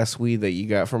dirtbag ass weed that you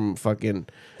got from fucking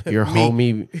your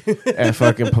homie at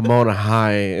fucking Pomona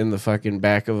High in the fucking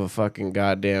back of a fucking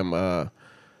goddamn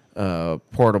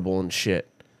portable and shit.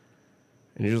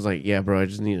 And you're just like, yeah, bro, I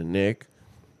just need a nick.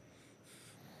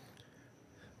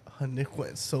 Nick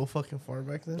went so fucking far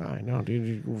back then. I know,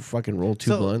 dude. You fucking roll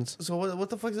two blunts. So what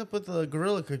the fuck's up with the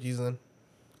Gorilla cookies then?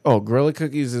 Oh, Gorilla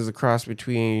Cookies is a cross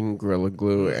between Gorilla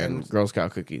Glue and Girl Scout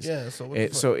cookies. Yeah,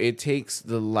 so it takes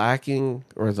the lacking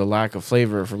or the lack of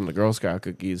flavor from the Girl Scout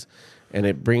cookies, and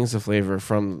it brings the flavor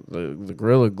from the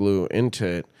Gorilla Glue into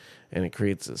it, and it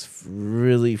creates this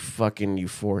really fucking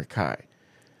euphoric high.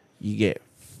 You get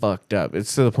fucked up.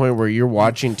 It's to the point where you're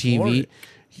watching TV.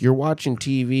 You're watching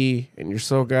TV, and you're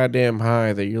so goddamn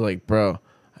high that you're like, bro,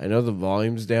 I know the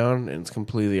volume's down, and it's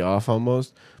completely off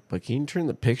almost, but can you turn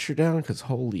the picture down? Because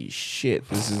holy shit,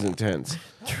 this is intense.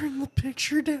 Turn the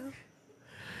picture down.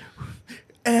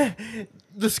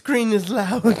 The screen is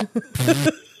loud.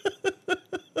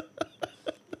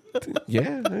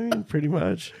 Yeah, I mean, pretty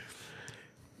much.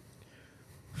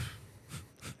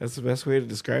 That's the best way to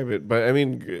describe it. But, I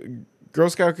mean, Girl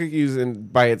Scout cookies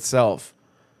by itself,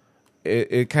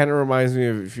 it kind of reminds me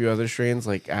of a few other strains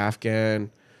like Afghan,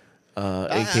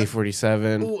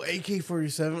 AK-47. Oh,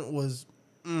 AK-47 was...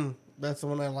 that's the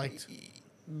one I liked.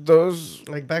 Those,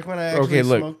 Like back when I actually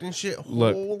smoked and shit.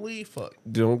 Look. Holy fuck.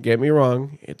 Don't get me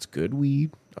wrong. It's good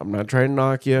weed. I'm not trying to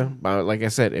knock you. But like I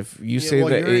said, if you say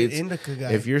that you're it's... an indica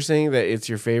guy. If you're saying that it's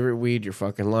your favorite weed, you're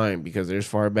fucking lying because there's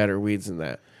far better weeds than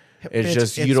that. It's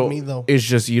just you don't. me, though. It's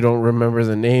just you don't remember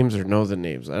the names or know the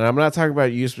names. And I'm not talking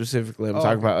about you specifically. I'm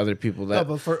talking about other people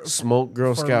that smoke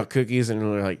Girl Scout cookies and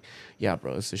they're like, "Yeah,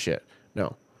 bro, it's the shit."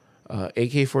 No,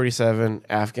 AK-47,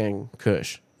 Afghan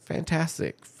Kush,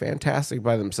 fantastic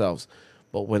by themselves.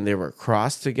 But when they were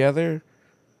crossed together,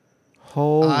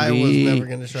 holy I was never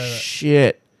gonna try that.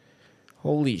 Shit.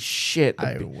 Holy shit.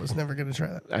 I was never going to try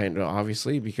that. I know,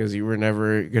 obviously, because you were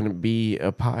never going to be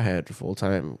a pothead full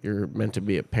time. You're meant to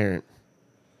be a parent.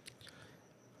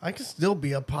 I can still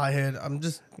be a pothead. I'm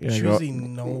just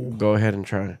choosing no. Go ahead and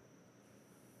try.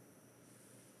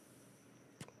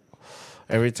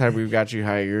 Every time we've got you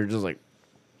high, you're just like,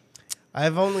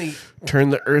 I've only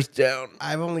turn the earth down.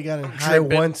 I've only gotten high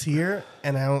once here,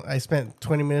 and I spent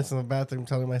 20 minutes in the bathroom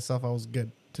telling myself I was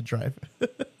good to drive.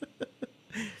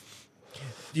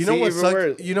 You know what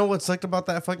sucked? You know what sucked about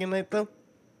that fucking night though?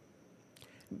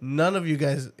 None of you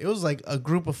guys. It was like a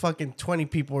group of fucking 20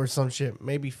 people or some shit,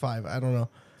 maybe 5. I don't know,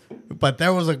 but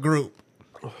there was a group.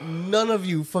 None of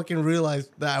you fucking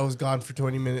realized that I was gone for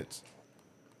 20 minutes.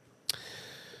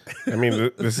 I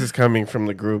mean, this is coming from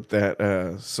the group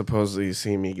that supposedly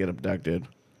seen me get abducted.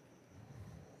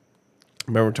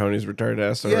 Remember Tony's retarded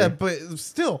ass story? Yeah, but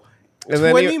still, And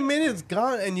 20 minutes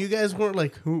gone, and you guys weren't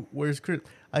like, "Who? Where's Chris?"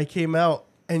 I came out.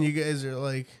 And you guys are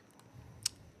like,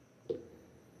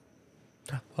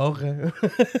 okay.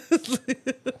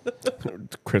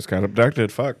 Chris got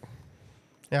abducted. Fuck.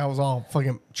 Yeah, I was all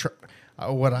fucking...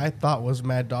 what I thought was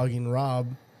mad dogging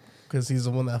Rob, because he's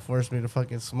the one that forced me to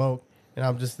fucking smoke. And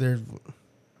I'm just there.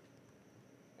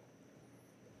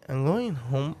 I'm going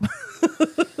home.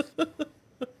 I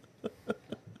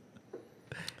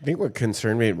think what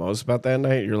concerned me most about that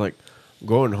night, you're like,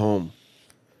 going home.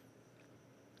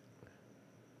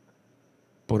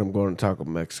 But I'm going to Taco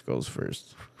Mexico's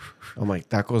first. I'm like,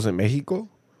 tacos in Mexico?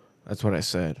 That's what I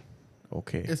said.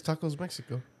 Okay. It's Tacos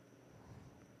Mexico.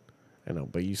 I know,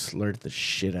 but you slurred the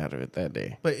shit out of it that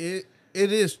day. But it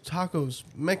is Tacos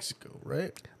Mexico,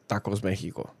 right? Tacos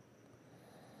Mexico.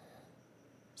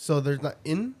 So there's not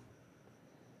in?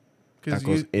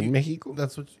 Tacos in Mexico?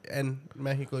 That's what... And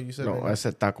Mexico, you said. No, right? I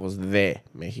said tacos de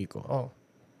Mexico. Oh.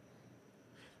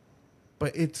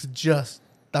 But it's just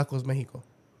Tacos Mexico.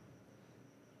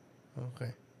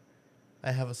 Okay.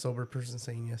 I have a sober person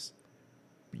saying yes.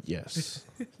 Yes.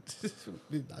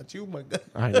 Not you, my God.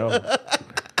 I know.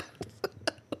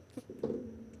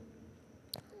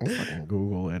 I'll fucking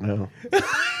Google it now.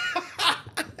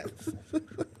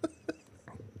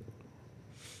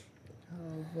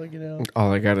 Fucking hell.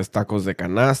 All I got is tacos de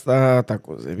canasta,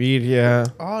 tacos de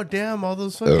birria, Oh, damn. All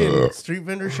those fucking street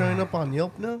vendors showing up on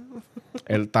Yelp now?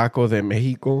 el taco de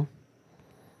Mexico.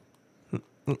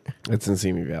 It's in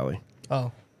Simi Valley.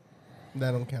 Oh.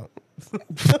 That don't count.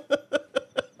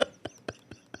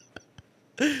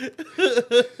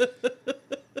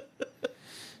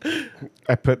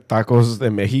 I put tacos de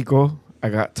Mexico. I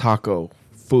got taco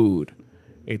food.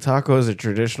 A taco is a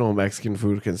traditional Mexican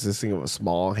food consisting of a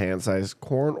small, hand-sized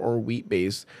corn or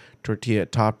wheat-based tortilla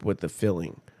topped with the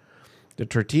filling. The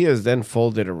tortilla is then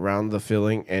folded around the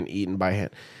filling and eaten by hand.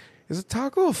 Is a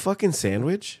taco a fucking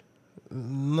sandwich?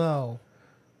 No.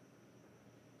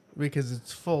 Because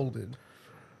it's folded.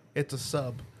 It's a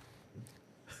sub.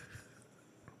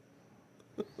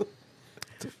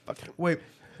 Wait.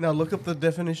 Now look up the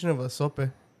definition of a sope.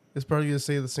 It's probably going to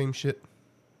say the same shit.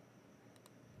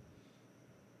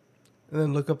 And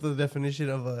then look up the definition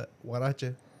of a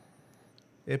huarache.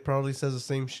 It probably says the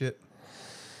same shit.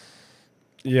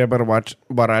 Yeah, but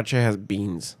barache has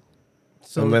beans.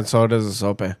 So And then so does a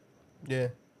sope. yeah.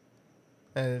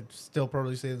 And it still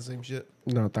probably say the same shit.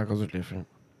 No, tacos are different.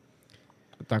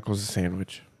 A taco's a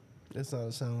sandwich. It's not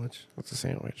a sandwich. What's a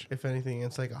sandwich? If anything,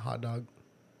 it's like a hot dog.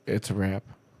 It's a wrap.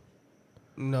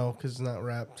 No, because it's not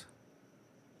wrapped.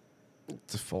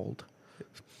 It's a fold.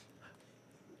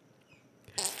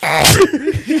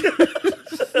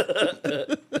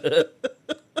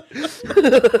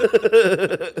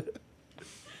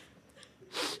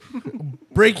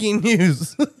 Breaking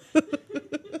news.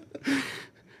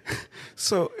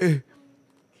 So if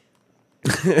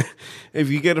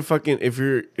you get a fucking if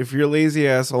your lazy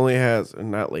ass only has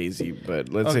not lazy, but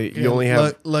let's say you only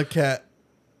have look cat.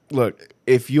 look,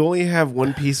 if you only have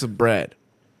one piece of bread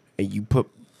and you put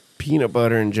peanut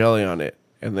butter and jelly on it,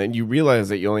 and then you realize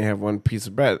that you only have one piece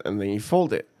of bread, and then you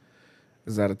fold it,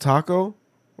 is that a taco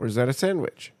or is that a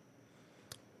sandwich?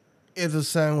 It's a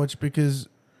sandwich because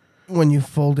when you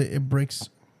fold it, it breaks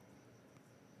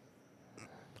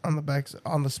on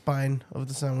the spine of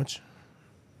the sandwich,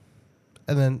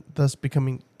 and then thus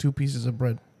becoming two pieces of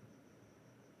bread.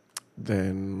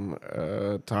 Then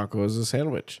taco is a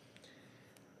sandwich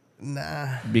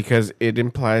Nah. because it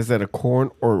implies that a corn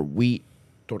or wheat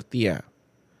tortilla,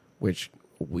 which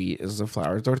wheat is a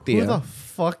flour tortilla. Who the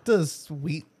fuck does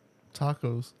wheat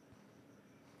tacos?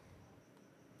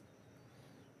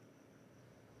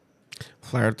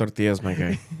 Flour tortillas, my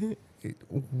guy.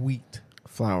 Wheat.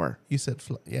 Flour. You said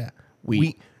yeah.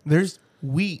 Wheat. There's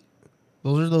wheat.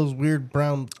 Those are those weird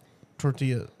brown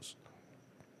tortillas.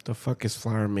 The fuck is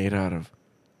flour made out of?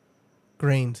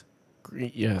 Grains.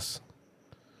 Yes.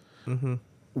 Mm-hmm.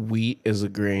 Wheat is a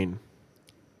grain.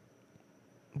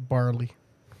 Barley.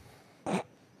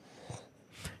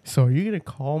 So are you gonna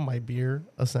call my beer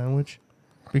a sandwich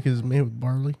because it's made with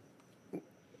barley?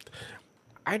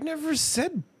 I never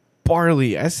said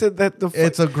barley. I said that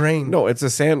It's a grain. No, it's a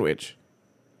sandwich.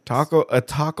 A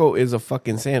taco is a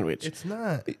fucking sandwich. It's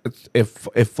not. It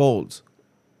folds.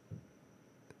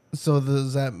 So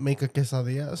does that make a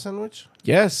quesadilla a sandwich?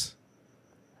 Yes.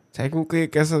 Technically, a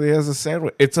quesadilla is a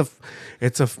sandwich. It's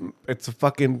a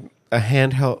fucking a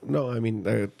handheld. No, I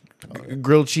mean,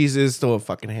 grilled cheese is still a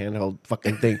fucking handheld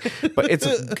fucking thing, but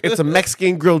it's a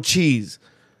Mexican grilled cheese.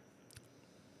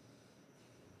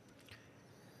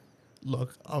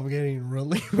 Look, I'm getting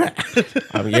really mad.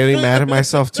 I'm getting mad at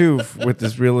myself too with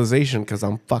this realization because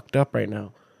I'm fucked up right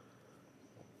now.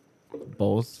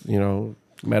 Both,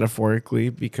 metaphorically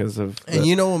because of And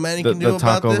you know what Manny can do the about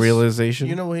taco this? realization.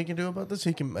 You know what he can do about this?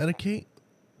 He can medicate.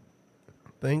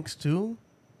 Thanks to.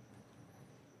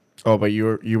 Oh, but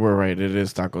you were right. It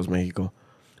is Tacos Mexico.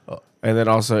 Oh. And then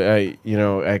also, I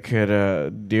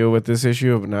could deal with this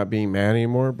issue of not being mad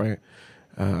anymore by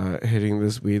hitting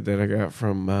this weed that I got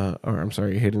from,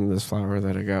 hitting this flower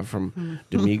that I got from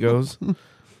Domingos.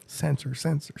 Censor.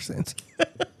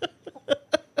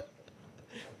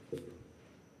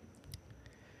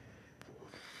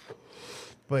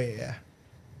 But yeah.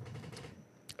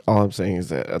 All I'm saying is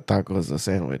that a taco is a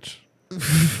sandwich.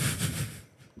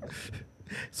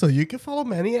 So you can follow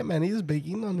Manny at Manny's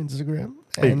Baking on Instagram. You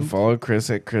can And follow Chris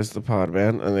at Chris the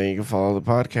Podman, and then you can follow the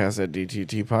podcast at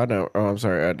DTT Pod Network. Oh, I'm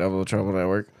sorry, at Double Trouble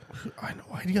Network. I know,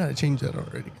 why do you gotta change that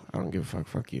already? I don't give a fuck.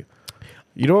 Fuck you.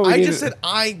 You know what we I need just to- said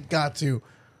I got to.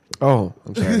 Oh,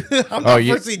 I'm sorry. I'm Oh, not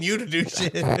you- forcing you to do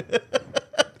shit.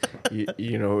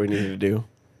 you know what we need to do?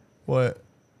 What?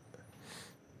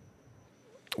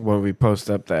 When we post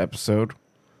up the episode,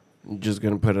 I'm just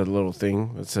going to put a little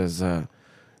thing that says,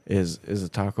 is a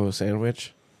taco a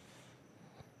sandwich?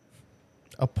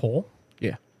 A poll?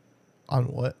 Yeah. On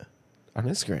what? On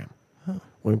Instagram.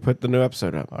 When we put the new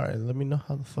episode up. All right, let me know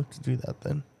how the fuck to do that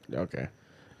then. Okay.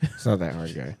 It's not that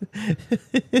hard, guy.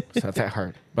 It's not that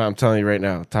hard. But I'm telling you right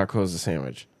now, taco is a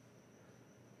sandwich.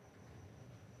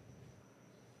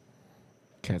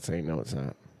 Cat saying no, it's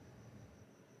not.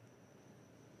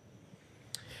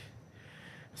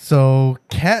 So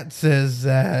Kat says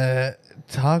that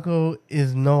taco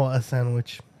is no a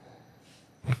sandwich.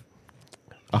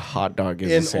 A hot dog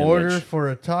is In a sandwich. order for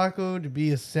a taco to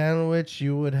be a sandwich,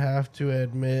 you would have to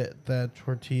admit that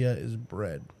tortilla is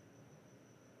bread.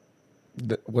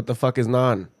 What the fuck is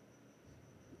naan?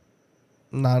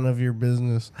 None of your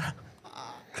business.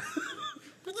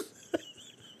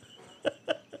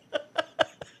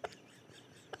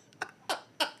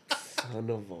 Son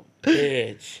of a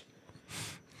bitch.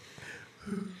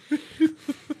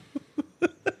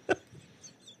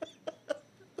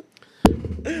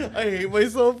 I hate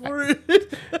myself for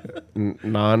it.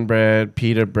 Naan bread,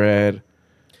 pita bread.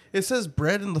 It says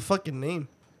bread in the fucking name.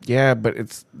 Yeah,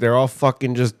 but they're all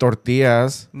fucking just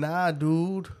tortillas. Nah,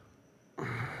 dude.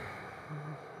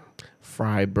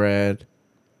 Fry bread.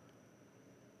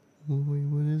 Wait,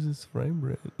 what is this fried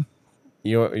bread?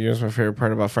 You know what's my favorite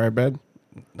part about fried bread?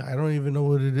 I don't even know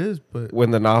what it is, but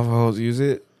When the Navajos use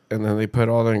it and then they put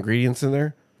all the ingredients in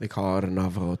there, they call it a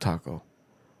Navajo taco.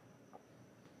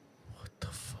 what the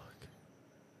fuck?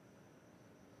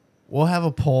 We'll have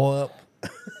a poll up,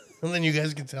 and then you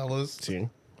guys can tell us. See?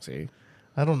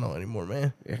 I don't know anymore,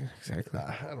 man. Yeah, exactly.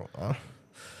 Nah, I don't know.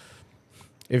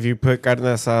 If you put carne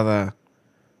asada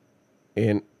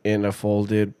in a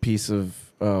folded piece of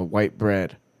white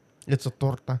bread, It's a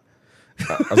torta.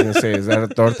 I was going to say, is that a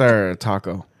torta or a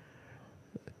taco?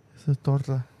 It's a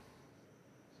torta.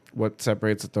 What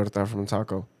separates a torta from a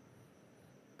taco?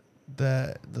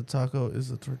 That the taco is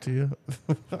a tortilla.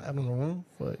 I don't know,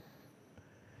 but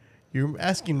you're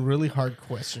asking really hard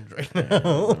questions right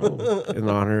now. In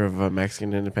honor of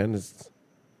Mexican Independence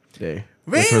Day.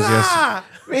 Viva!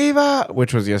 Viva!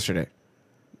 Which was yesterday.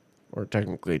 Or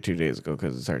technically 2 days ago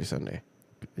because it's already Sunday.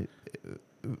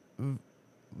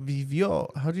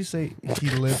 Vivio. How do you say he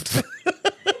lived?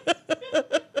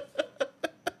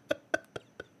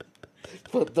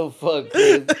 What the fuck,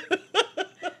 dude?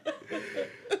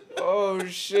 Oh,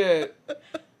 shit.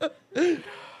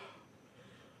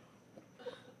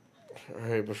 All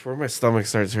right, before my stomach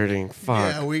starts hurting,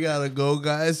 fuck. Yeah, we gotta go,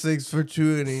 guys. Thanks for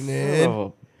tuning in.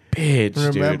 Oh, bitch,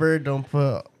 Remember, don't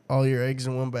put all your eggs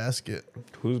in one basket. dude.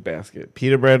 Whose basket?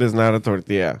 Pita bread is not a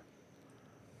tortilla.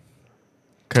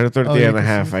 Cut a tortilla you in can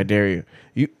half. see- I dare you.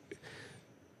 You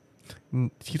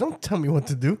don't tell me what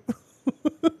to do.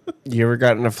 You ever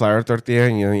gotten a flour tortilla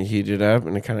and you heat it up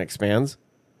and it kind of expands?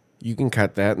 You can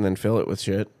cut that and then fill it with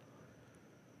shit.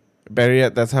 Better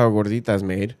yet, that's how a gordita is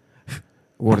made.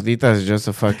 Gordita is just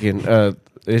a fucking,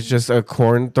 it's just a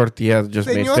corn tortilla just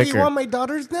made Senor, you thicker. want my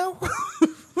daughters now?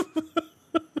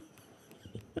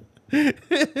 No,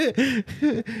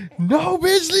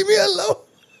 bitch, leave me alone.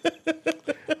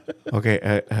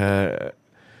 Okay,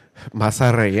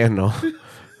 masa relleno.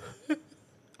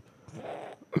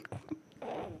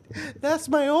 That's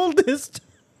my oldest.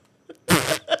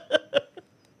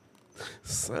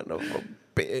 Son of a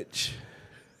bitch.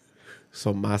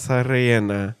 So masa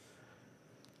rellena.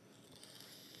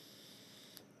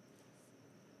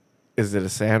 Is it a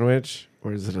sandwich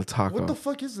or is it a taco? What the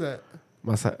fuck is that?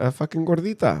 Masa, a fucking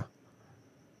gordita.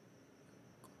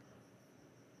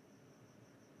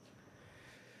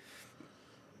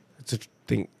 It's a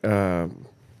thing.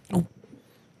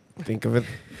 Think of it.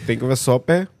 Think of a sope.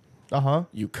 Uh-huh.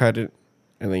 You cut it,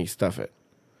 and then you stuff it.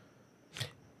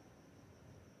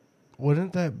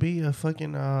 Wouldn't that be a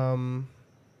fucking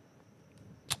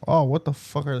oh, what the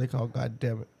fuck are they called? God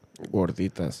damn it.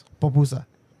 Gorditas. Pupusa.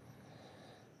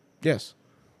 Yes.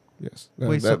 Yes.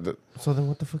 Wait, so then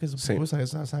what the fuck is a Same. pupusa?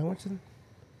 It's not a sandwich then?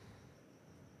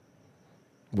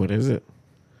 What is it?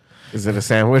 Is it a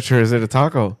sandwich or is it a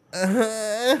taco?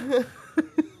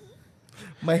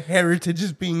 My heritage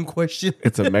is being questioned.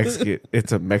 It's a Mexican.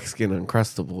 It's a Mexican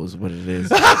Uncrustable, is what it is.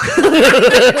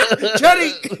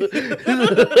 Johnny!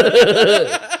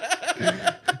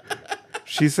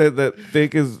 She said that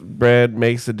thick as bread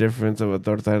makes the difference of a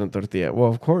torta and a tortilla. Well,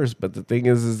 of course, but the thing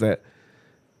is that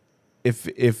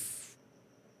if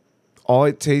all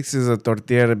it takes is a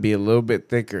tortilla to be a little bit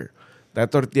thicker,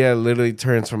 that tortilla literally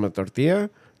turns from a tortilla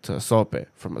to a sope,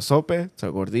 from a sope to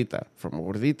a gordita, from a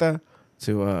gordita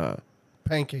to a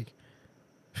Pancake.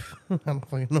 I don't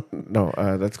fucking know.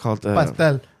 no. That's called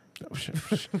Pastel.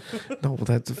 No,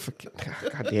 that's a fucking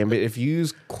god damn it. If you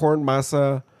use corn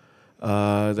masa,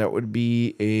 that would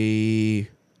be a.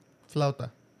 Flauta.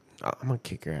 I'm gonna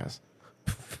kick your ass.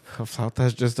 A flauta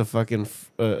is just a fucking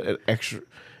an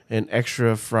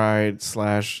extra fried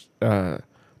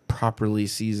 / properly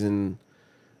seasoned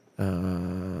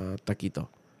taquito.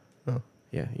 Oh.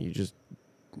 Yeah, you just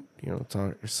it's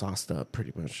all sauced up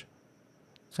pretty much.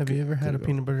 Have you ever had Good a to go.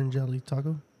 peanut butter and jelly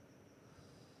taco?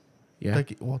 Yeah,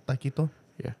 Taquito.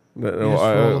 yeah. You just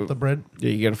roll up the bread. Yeah,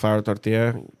 you get a flour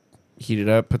tortilla, heat it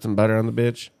up, put some butter on the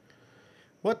bitch,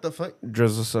 What the fuck?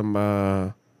 drizzle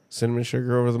some cinnamon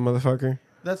sugar over the motherfucker,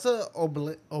 That's a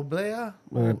oblea.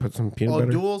 and then put some peanut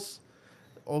butter. Duels.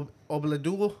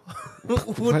 Obleduel.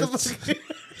 What the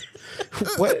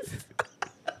fuck? What?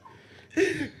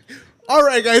 All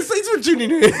right, guys. Thanks for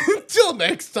tuning in. Until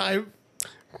next time.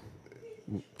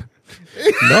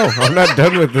 No, I'm not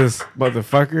done with this,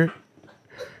 motherfucker.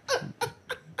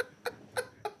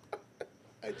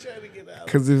 I try to get out.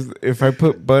 Because if I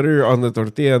put butter on the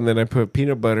tortilla and then I put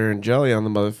peanut butter and jelly on the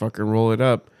motherfucker and roll it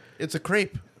up, It's a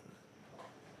crepe.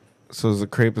 so is a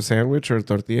crepe a sandwich or a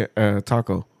tortilla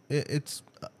taco? It's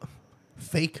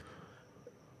fake.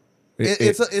 It-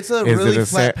 It's a is really it a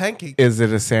flat pancake. Is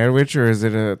it a sandwich or is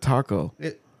it a taco?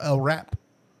 A wrap.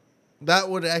 That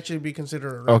would actually be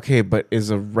considered a wrap. Okay, but is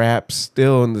a wrap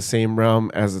still in the same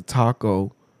realm as a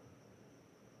taco,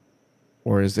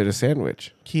 or is it a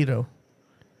sandwich? Keto.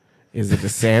 Is it a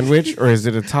sandwich or is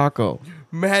it a taco?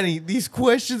 Manny, these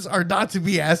questions are not to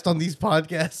be asked on these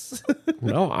podcasts.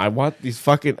 No, I want these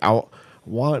fucking. I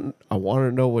want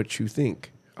to know what you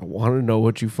think. I want to know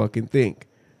what you fucking think.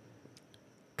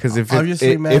 Because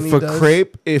Obviously, Manny if a does.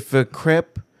 crepe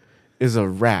is a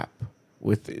wrap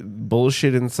with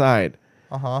bullshit inside,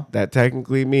 Uh-huh. that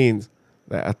technically means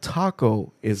that a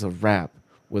taco is a wrap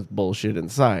with bullshit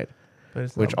inside. But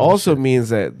it's not Which also means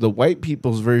that the white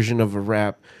people's version of a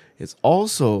wrap is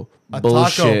also A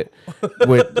bullshit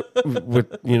with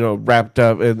wrapped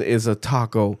up and is a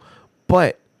taco.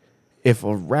 But if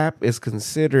a wrap is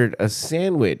considered a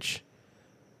sandwich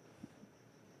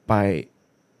by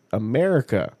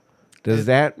America, does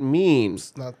that mean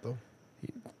It's not though.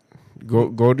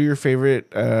 go to your favorite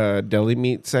deli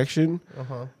meat section,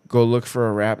 Uh-huh. go look for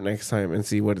a wrap next time and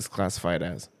see what it's classified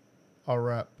as? A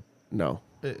wrap. No.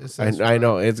 It says I wrap.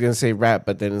 know it's gonna say wrap,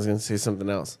 but then it's gonna say something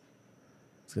else.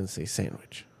 It's gonna say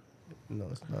sandwich. No,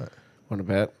 it's not. Want to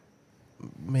bet?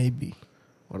 Maybe.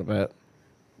 Want to bet?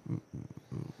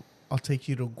 I'll take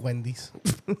you to Wendy's.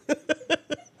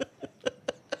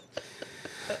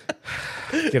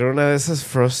 Quiero una de esas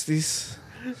Frosties.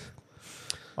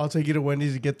 I'll take you to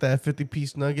Wendy's to get that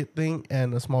 50-piece nugget thing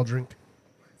and a small drink.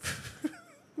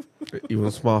 Y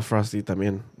un small Frosty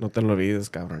también. No te lo olvides,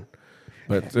 cabrón.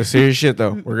 But the serious shit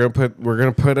though, we're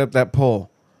gonna put up that poll.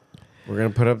 We're gonna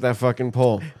put up that fucking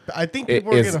poll. I think It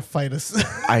people are is- going to fight us.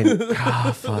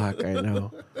 Fuck, I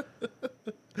know.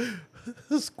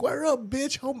 Square up,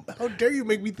 bitch. How dare you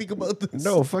make me think about this?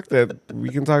 No, fuck that. We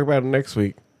can talk about it next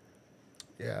week.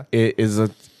 Yeah. Is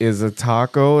a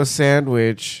taco a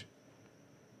sandwich,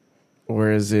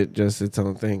 or is it just its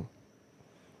own thing?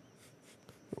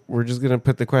 We're just gonna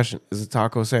put the question: is a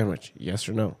taco a sandwich? Yes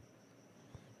or no?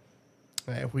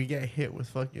 Hey, if we get hit with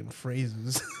fucking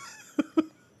phrases.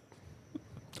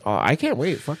 Oh, I can't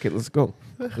wait. Fuck it, let's go.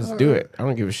 Let's do it. I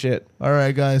don't give a shit. All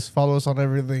right, guys. Follow us on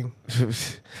everything.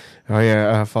 Oh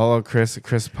yeah, follow Chris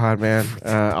Podman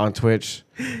on Twitch.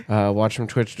 Watch him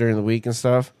Twitch during the week and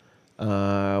stuff.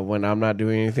 When I'm not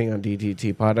doing anything on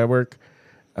DTT Pod Network.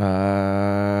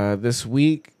 This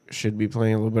week should be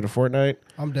playing a little bit of Fortnite.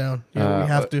 I'm down. Yeah, we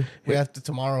have to. We have to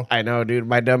tomorrow. I know, dude.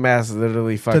 My dumb ass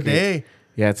literally fucking Today.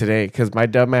 Yeah, today, because my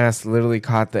dumb ass literally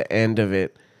caught the end of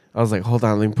it. I was like, hold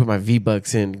on, let me put my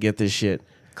V-Bucks in to get this shit.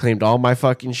 Claimed all my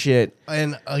fucking shit.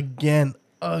 And again,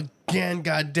 God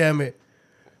damn it.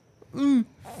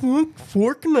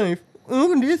 Fork knife.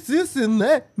 Oh, this and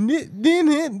that.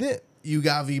 You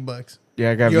got V-Bucks.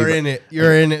 Yeah, I got You're V-Bucks. in it.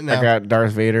 You're in it now. I got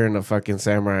Darth Vader and a fucking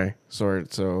samurai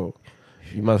sword, so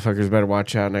you motherfuckers better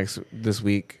watch out this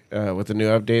week with the new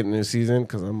update and the new season,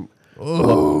 because I'm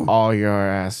all your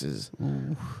asses.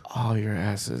 All your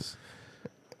asses.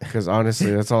 Because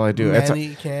honestly, that's all I do.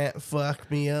 Manny can't fuck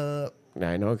me up.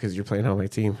 I know, because you're playing on my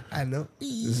team. I know. This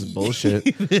is bullshit.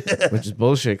 Which is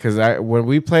bullshit, because when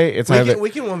we play, it's either... We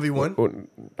can 1v1.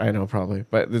 I know, probably.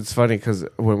 But it's funny, because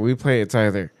when we play, it's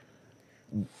either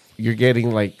you're getting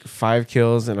like 5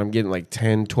 kills and I'm getting like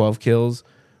 10, 12 kills,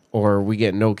 or we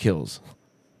get no kills.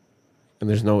 And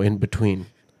there's no in between.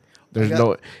 There's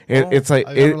it's like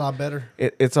a lot better.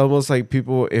 It's almost like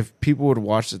if people would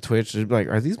watch the Twitch, they'd be like,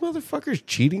 are these motherfuckers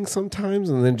cheating sometimes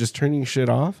and then just turning shit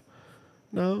off?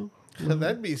 No.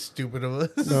 That'd be stupid of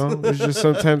us. No, it's just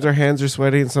sometimes our hands are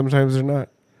sweaty and sometimes they're not.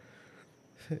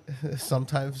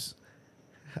 Sometimes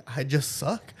I just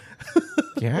suck.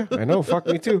 Yeah, I know. Fuck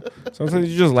me too. Sometimes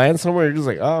you just land somewhere, you're just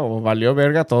like, oh, well, valió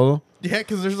verga todo. Yeah,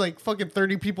 because there's like fucking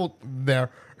 30 people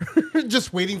there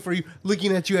just waiting for you,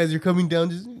 looking at you as you're coming down.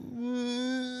 Just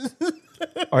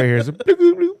All you hear is a bloop,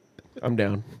 bloop, bloop. I'm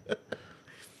down.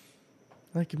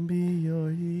 I can be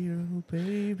your hero,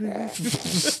 baby.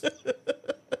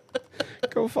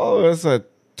 Go follow us at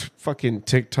fucking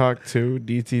TikTok too,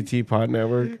 DTT Pod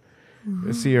Network.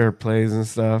 See our plays and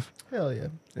stuff. Hell yeah.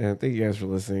 And thank you guys for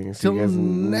listening. See Till you guys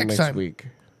next time. week.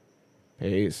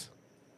 Peace.